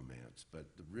just romance.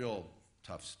 But the real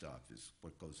tough stuff is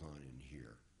what goes on in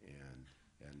here, and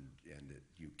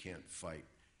you can't fight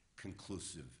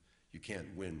conclusive, you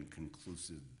can't win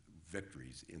conclusive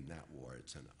victories in that war.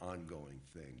 It's an ongoing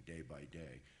thing, day by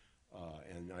day,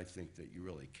 and I think that you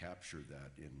really capture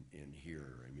that in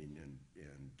here. I mean, and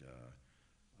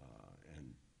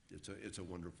it's a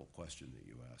wonderful question that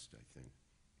you asked, I think.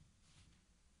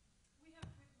 We have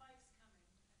mics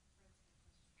coming.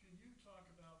 Can you talk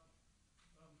about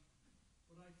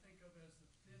what I think of as the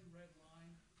thin red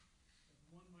line that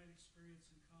one might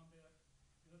experience in combat?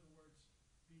 In other words,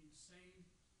 being sane,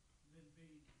 then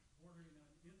being bordering on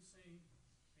insane,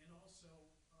 and also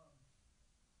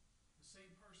the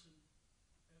same person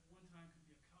at one time could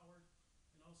be a coward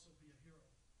and also be a hero,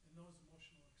 and those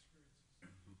emotional experiences.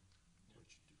 Why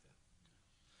don't you do that?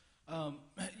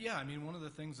 Yeah, I mean, one of the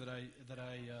things that I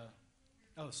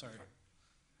oh, sorry.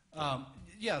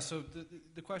 Yeah, so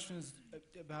the question is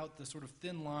about the sort of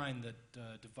thin line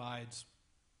that divides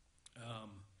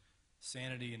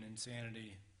sanity and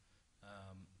insanity,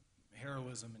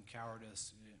 heroism and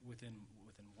cowardice within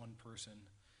one person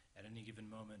at any given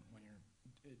moment when you're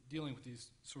dealing with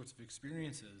these sorts of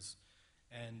experiences.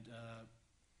 And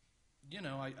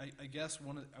I guess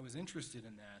I was interested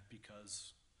in that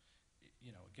because,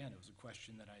 again, it was a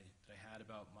question that I had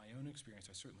about my own experience.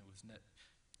 I certainly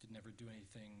did never do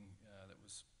anything that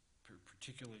was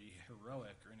particularly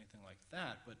heroic or anything like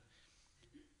that, but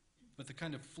the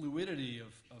kind of fluidity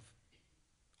of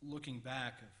looking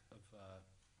back, of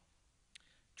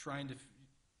trying to,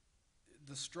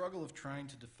 the struggle of trying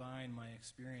to define my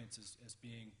experience as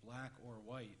being black or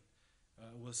white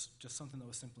was just something that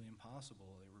was simply impossible.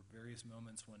 There were various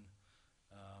moments when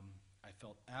I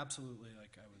felt absolutely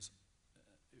like I was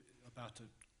about to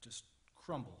just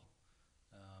crumble.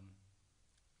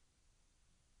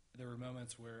 There were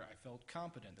moments where I felt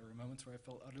competent. There were moments where I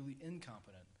felt utterly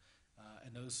incompetent.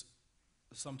 And those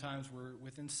sometimes were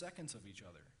within seconds of each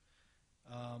other.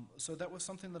 So that was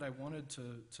something that I wanted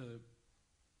to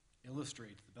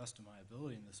illustrate to the best of my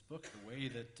ability in this book, the way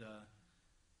that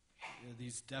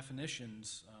these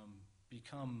definitions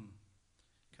become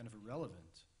kind of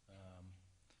irrelevant.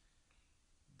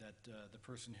 That the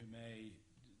person who may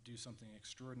do something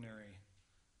extraordinary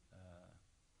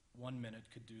 1 minute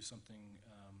could do something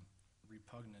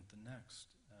repugnant the next.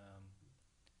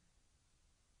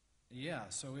 Yeah,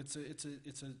 so it's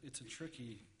a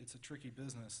tricky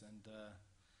business, and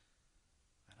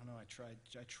I don't know. I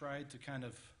tried to kind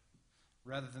of,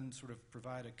 rather than sort of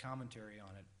provide a commentary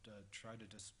on it, try to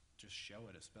just show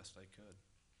it as best I could.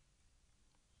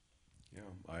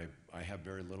 Yeah, I have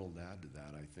very little to add to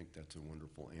that. I think that's a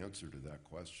wonderful answer to that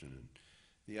question. And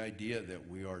the idea that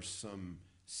we are some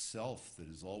self that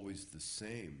is always the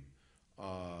same,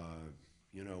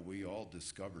 we all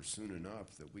discover soon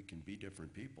enough that we can be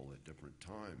different people at different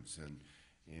times, and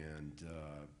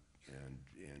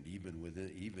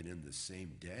even in the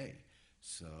same day.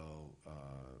 So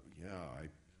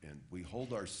and we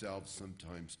hold ourselves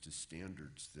sometimes to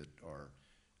standards that are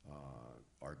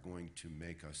going to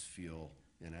make us feel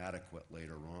inadequate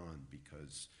later on,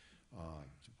 because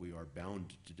we are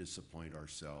bound to disappoint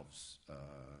ourselves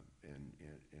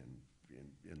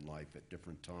in life at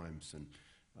different times, and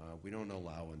we don't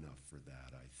allow enough for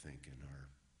that, I think,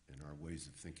 in our ways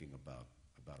of thinking about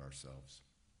ourselves.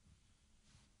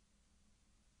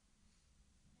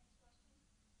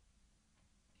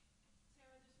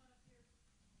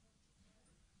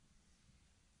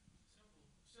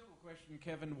 Simple question,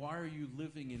 Kevin. Why are you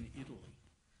living in Italy?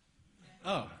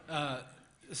 Oh,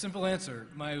 simple answer.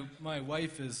 My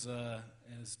wife is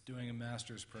doing a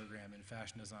master's program in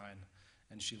fashion design,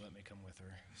 and she let me come with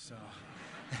her. So.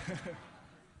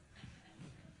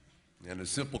 And a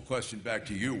simple question back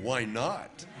to you: why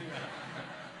not? I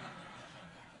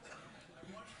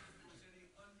wonder if there's any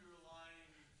underlying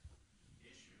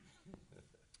issue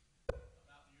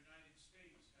about the United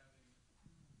States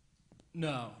having.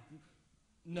 No.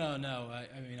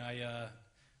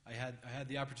 I had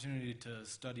the opportunity to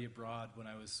study abroad when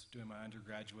I was doing my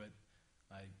undergraduate.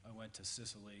 I went to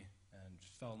Sicily and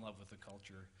fell in love with the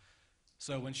culture.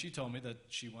 So when she told me that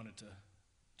she wanted to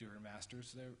do her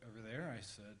master's over there, I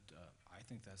said, I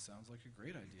think that sounds like a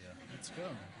great idea. Let's go.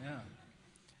 Yeah.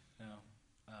 No.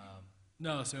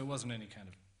 No, so it wasn't any kind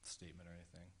of statement or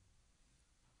anything.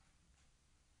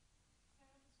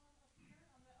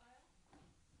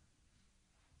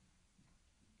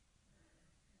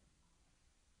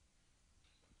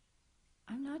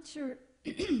 I'm not sure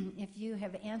if you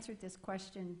have answered this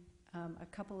question a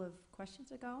couple of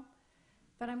questions ago,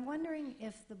 but I'm wondering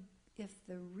if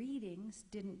the readings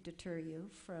didn't deter you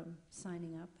from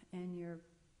signing up, and your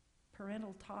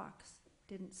parental talks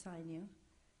didn't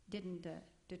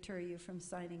deter you from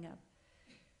signing up.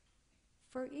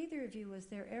 For either of you, was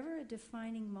there ever a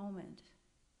defining moment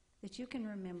that you can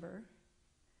remember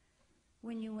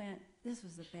when you went, "This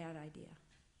was a bad idea"?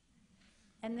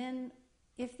 And then,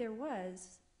 if there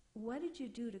was, what did you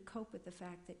do to cope with the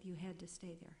fact that you had to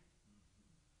stay there?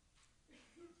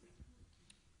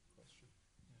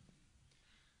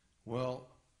 Well,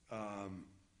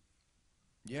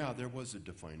 yeah, there was a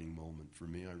defining moment for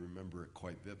me. I remember it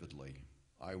quite vividly.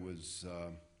 I was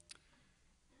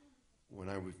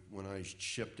when I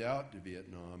shipped out to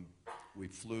Vietnam. We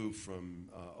flew from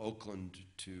Oakland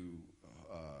to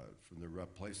from the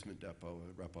replacement depot,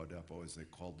 repo depot as they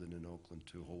called it in Oakland,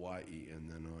 to Hawaii, and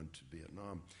then on to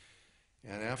Vietnam.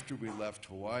 And after we left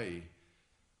Hawaii,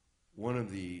 one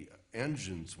of the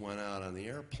engines went out on the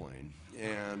airplane,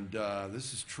 and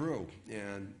this is true,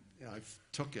 and I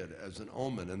took it as an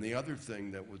omen. And the other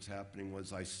thing that was happening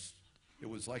was it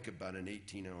was like about an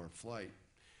 18-hour flight.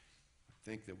 I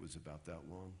think that was about that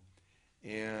long.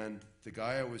 And the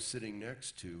guy I was sitting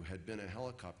next to had been a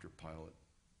helicopter pilot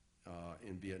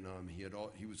in Vietnam.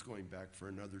 He was going back for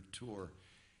another tour,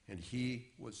 and he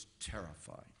was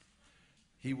terrified.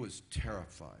 He was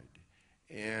terrified,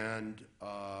 and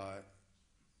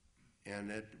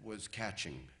it was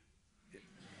catching.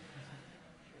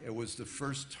 It was the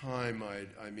first time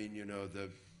the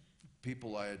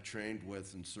people I had trained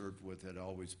with and served with had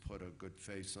always put a good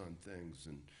face on things,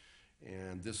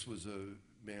 and this was a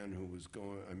man who was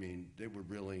they were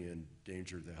really in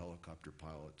danger, the helicopter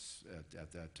pilots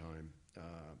at that time.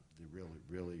 They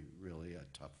really a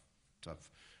tough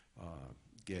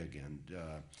gig,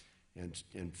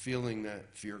 and feeling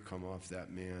that fear come off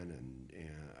that man, and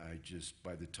I just,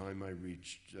 by the time I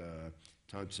reached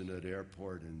Tan Son Nhut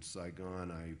Airport in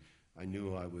Saigon, I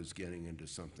knew I was getting into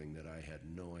something that I had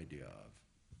no idea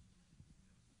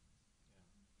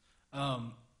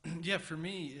of. Yeah, for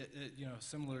me,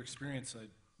 similar experience.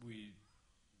 We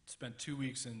spent 2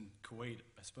 weeks in Kuwait,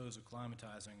 I suppose,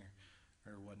 acclimatizing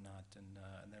or whatnot, and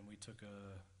then we took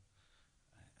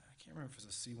I can't remember if it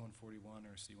was a C-141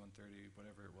 or a C-130,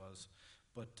 whatever it was,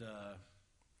 but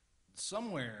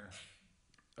somewhere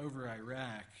over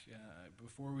Iraq,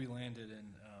 before we landed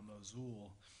in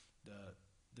Mosul,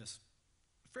 this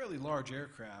fairly large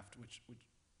aircraft, which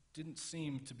didn't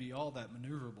seem to be all that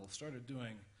maneuverable, started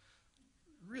doing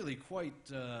really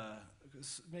quite,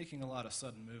 making a lot of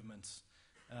sudden movements.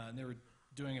 And they were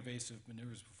doing evasive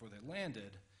maneuvers before they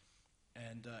landed.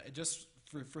 And it just,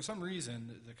 for some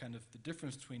reason, the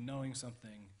difference between knowing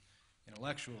something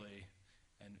intellectually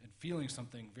and feeling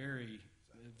something very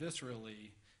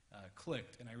viscerally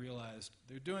clicked. And I realized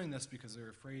they're doing this because they're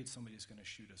afraid somebody's going to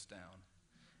shoot us down.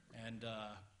 And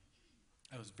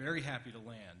I was very happy to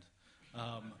land.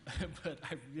 But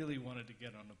I really wanted to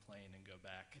get on a plane and go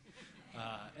back.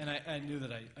 And I knew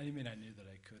that I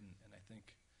couldn't. And I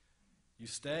think you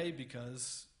stay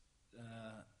because,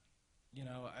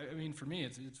 for me,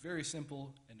 it's very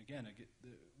simple. And again, I get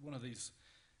one of these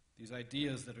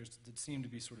ideas that seem to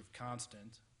be sort of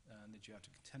constant and that you have to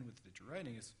contend with that you're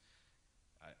writing is,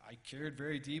 I cared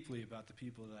very deeply about the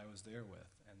people that I was there with,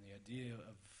 and the idea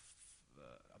of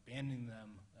abandoning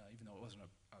them, even though it wasn't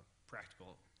a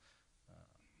practical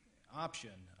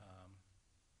option,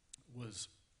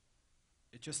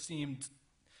 it just seemed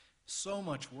so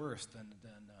much worse than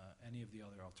any of the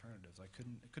other alternatives. I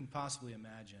couldn't possibly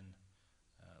imagine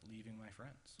leaving my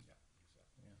friends. Yeah,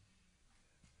 exactly.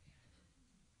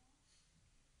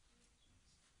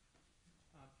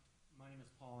 Yeah. My name is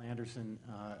Paul Anderson,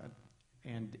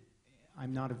 and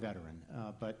I'm not a veteran,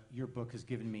 but your book has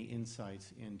given me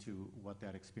insights into what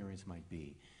that experience might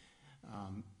be,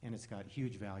 and it's got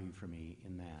huge value for me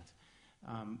in that.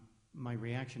 My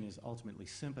reaction is ultimately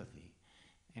sympathy,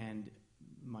 and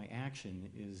my action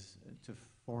is to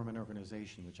form an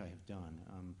organization, which I have done.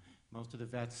 Most of the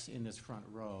vets in this front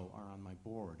row are on my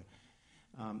board.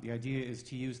 The idea is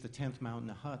to use the 10th Mountain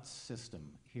Huts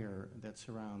system here that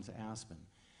surrounds Aspen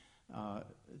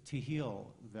to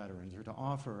heal veterans, or to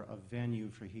offer a venue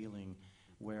for healing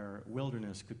where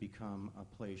wilderness could become a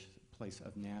place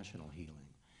of national healing.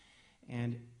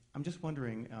 And I'm just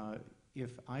wondering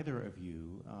if either of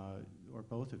you, or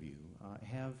both of you,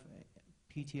 have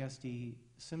PTSD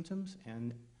symptoms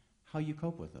and how you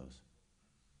cope with those?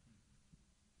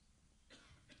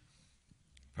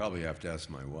 Probably have to ask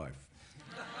my wife.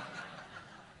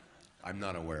 I'm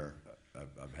not aware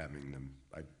of having them.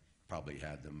 I probably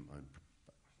had them.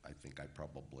 I think I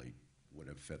probably would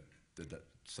have fit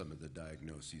some of the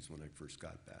diagnoses when I first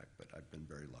got back, but I've been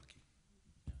very lucky.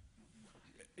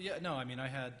 Yeah, no, I mean, I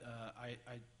had, I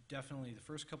definitely, the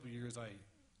first couple of years I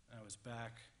was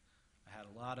back, I had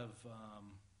a lot of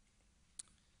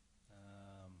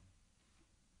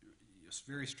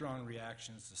very strong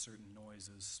reactions to certain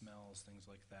noises, smells, things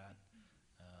like that.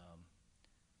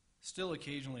 Still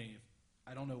occasionally,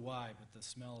 I don't know why, but the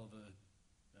smell of a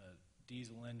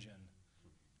diesel engine,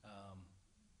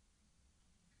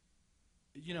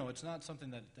 you know, it's not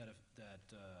something that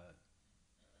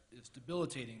is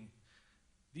debilitating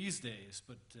these days,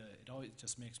 but it always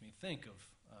just makes me think of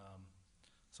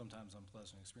sometimes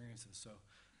unpleasant experiences. So,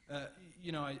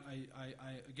 you know, I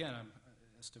again,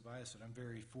 as Tobias said, I'm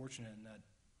very fortunate in that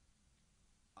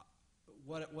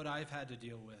what I've had to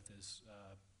deal with is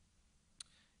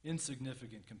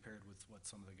insignificant compared with what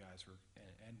some of the guys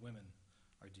and women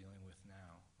are dealing with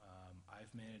now.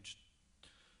 I've managed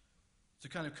to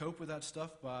kind of cope with that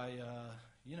stuff by,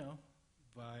 you know,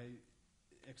 by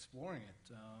exploring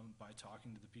it, by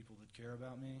talking to the people that care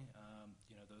about me,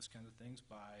 you know, those kinds of things,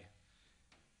 by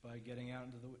getting out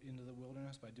into the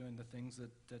wilderness, by doing the things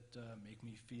that make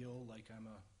me feel like I'm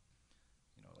a,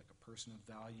 you know, like a person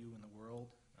of value in the world.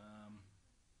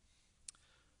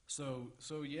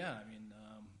 So yeah, I mean,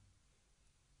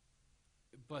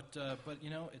 but you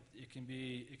know, it can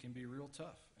be real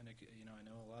tough, and you know, I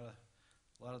know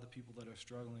a lot of the people that are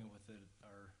struggling with it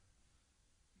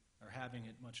are having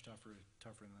it much tougher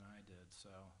than I did. So,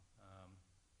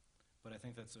 but I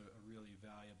think that's a really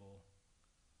valuable,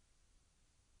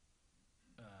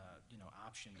 you know,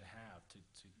 option to have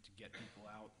to get people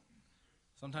out.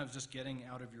 Sometimes just getting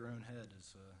out of your own head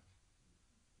is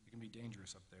it can be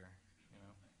dangerous up there, you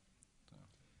know. So.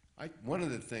 One of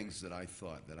the things that I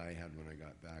thought that I had when I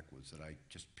got back was that I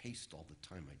just paced all the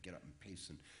time. I'd get up and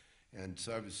pace, and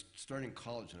so I was starting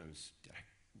college, and I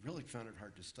really found it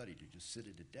hard to study, to just sit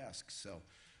at a desk. So,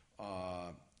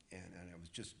 and I was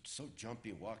just so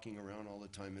jumpy, walking around all the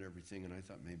time and everything. And I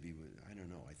thought maybe, I don't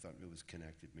know, I thought it was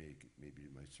connected maybe to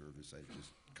my service. I had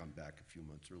just come back a few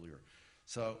months earlier.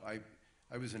 So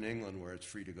I was in England where it's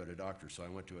free to go to doctors. So I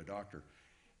went to a doctor,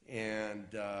 and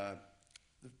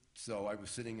so I was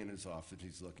sitting in his office.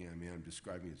 He's looking at me. I'm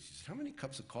describing it. He said, "How many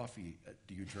cups of coffee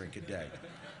do you drink a day?"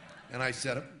 And I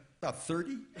said, "About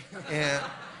 30." And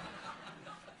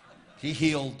he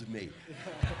healed me.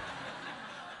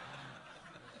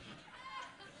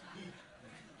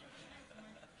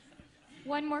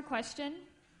 One more question.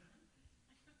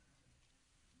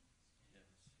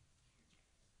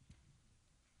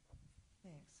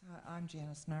 Thanks. I'm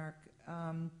Janice Nark.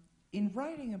 In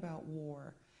writing about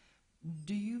war,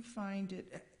 do you find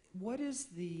it, what is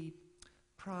the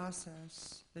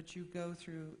process that you go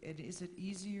through? Is it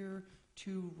easier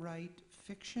to write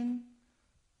fiction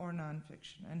or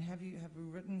nonfiction? And have you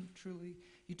written truly,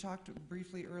 you talked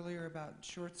briefly earlier about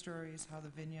short stories, how the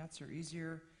vignettes are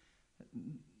easier.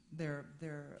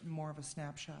 They're more of a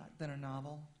snapshot than a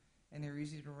novel, and they're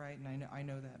easy to write, and I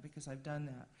know that because I've done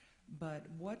that. But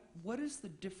what is the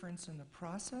difference in the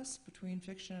process between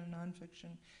fiction and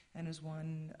nonfiction, and is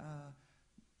one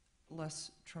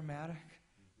less traumatic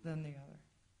than the other?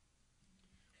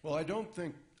 Well, I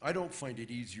don't find it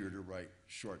easier to write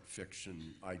short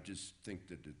fiction. I just think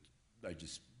that I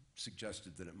just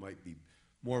suggested that it might be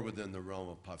more within the realm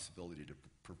of possibility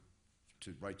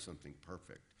to write something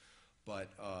perfect.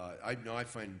 But I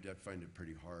find it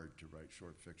pretty hard to write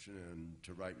short fiction and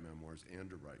to write memoirs and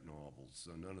to write novels.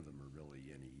 So none of them are really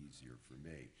any easier for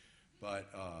me.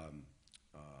 But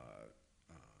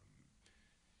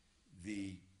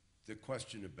the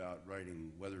question about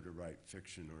writing, whether to write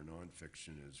fiction or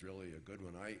nonfiction, is really a good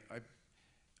one.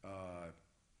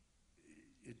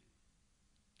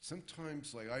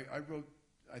 Sometimes, like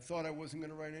I thought I wasn't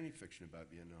going to write any fiction about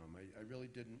Vietnam. I really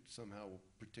didn't somehow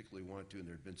particularly want to, and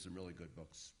there had been some really good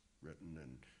books written,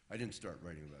 and I didn't start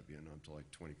writing about Vietnam until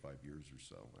like 25 years or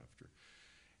so after.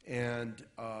 And,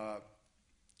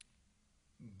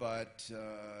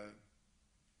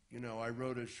 you know, I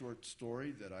wrote a short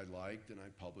story that I liked and I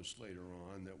published later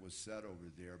on that was set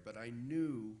over there, but I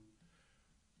knew,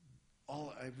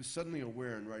 I was suddenly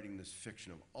aware in writing this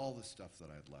fiction of all the stuff that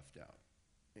I had left out.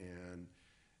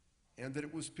 And that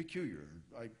it was peculiar.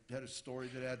 I had a story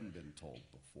that hadn't been told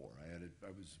before.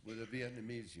 I was with a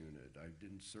Vietnamese unit. I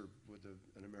didn't serve with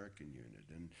an American unit.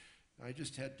 And I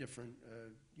just had different,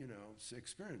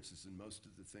 experiences in most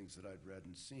of the things that I'd read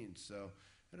and seen. So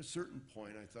at a certain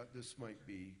point, I thought this might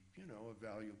be, a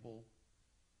valuable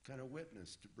kind of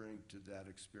witness to bring to that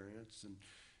experience,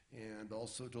 and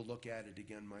also to look at it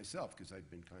again myself, because I'd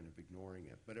been kind of ignoring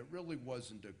it. But it really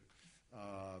wasn't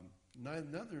none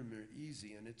of them are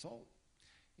easy, and it's all,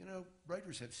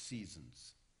 writers have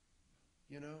seasons.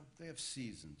 They have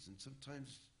seasons, and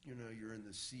sometimes, you're in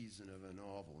the season of a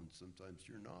novel, and sometimes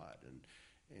you're not.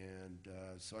 And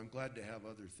so I'm glad to have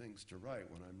other things to write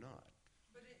when I'm not.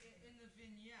 But in the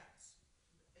vignettes,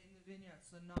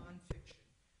 the nonfiction,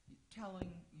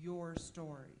 telling your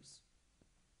stories,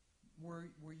 were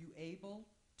you able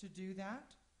to do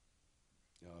that?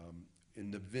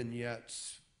 In the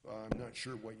vignettes, I'm not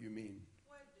sure what you mean.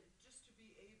 Well, just to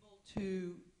be able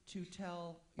to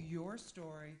tell your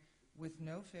story with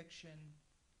no fiction.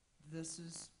 This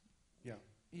is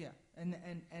and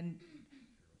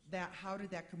that, how did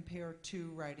that compare to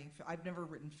writing? I've never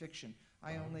written fiction.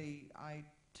 I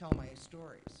tell my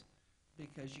stories,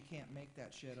 because you can't make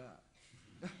that shit up.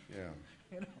 Yeah.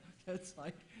 It's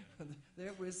like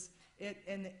there was it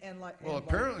and like. Well,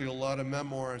 apparently a lot of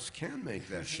memoirists can make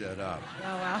that shit up.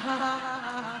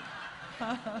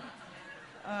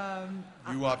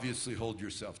 You obviously hold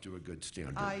yourself to a good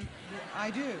standard. I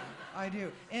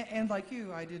do, and like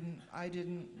you, I didn't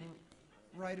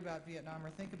write about Vietnam or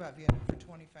think about Vietnam for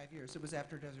 25 years. It was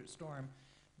after Desert Storm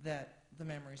that the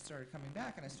memories started coming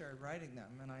back, and I started writing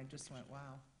them, and I just went,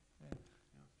 wow. Yeah.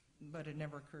 But it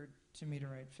never occurred to me to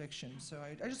write fiction, so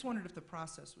I just wondered if the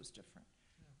process was different,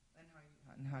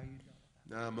 and how you dealt with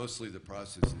that. No, mostly the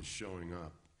process is showing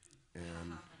up,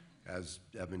 and as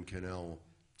Evan Cannell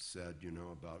said,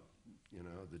 about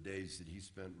the days that he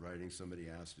spent writing. Somebody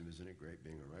asked him, "Isn't it great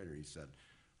being a writer?" He said,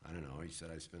 "I don't know." He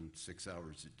said, "I spend 6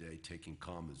 hours a day taking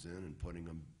commas in and putting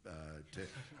them,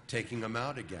 taking them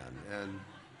out again." And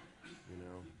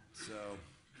so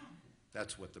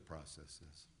that's what the process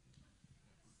is.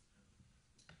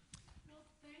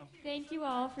 Well, thank you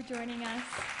all for joining us.